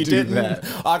also, if you didn't,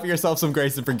 offer yourself some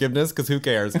grace and forgiveness, because who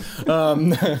cares?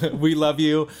 We love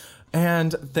you.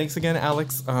 And thanks again,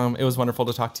 Alex. It was wonderful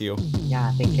to talk to you.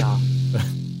 Yeah, thank y'all.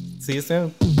 See you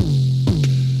soon.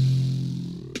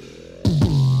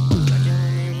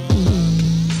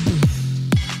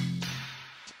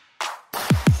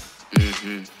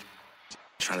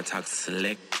 Trying to talk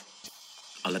slick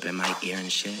all up in my ear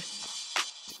and shit.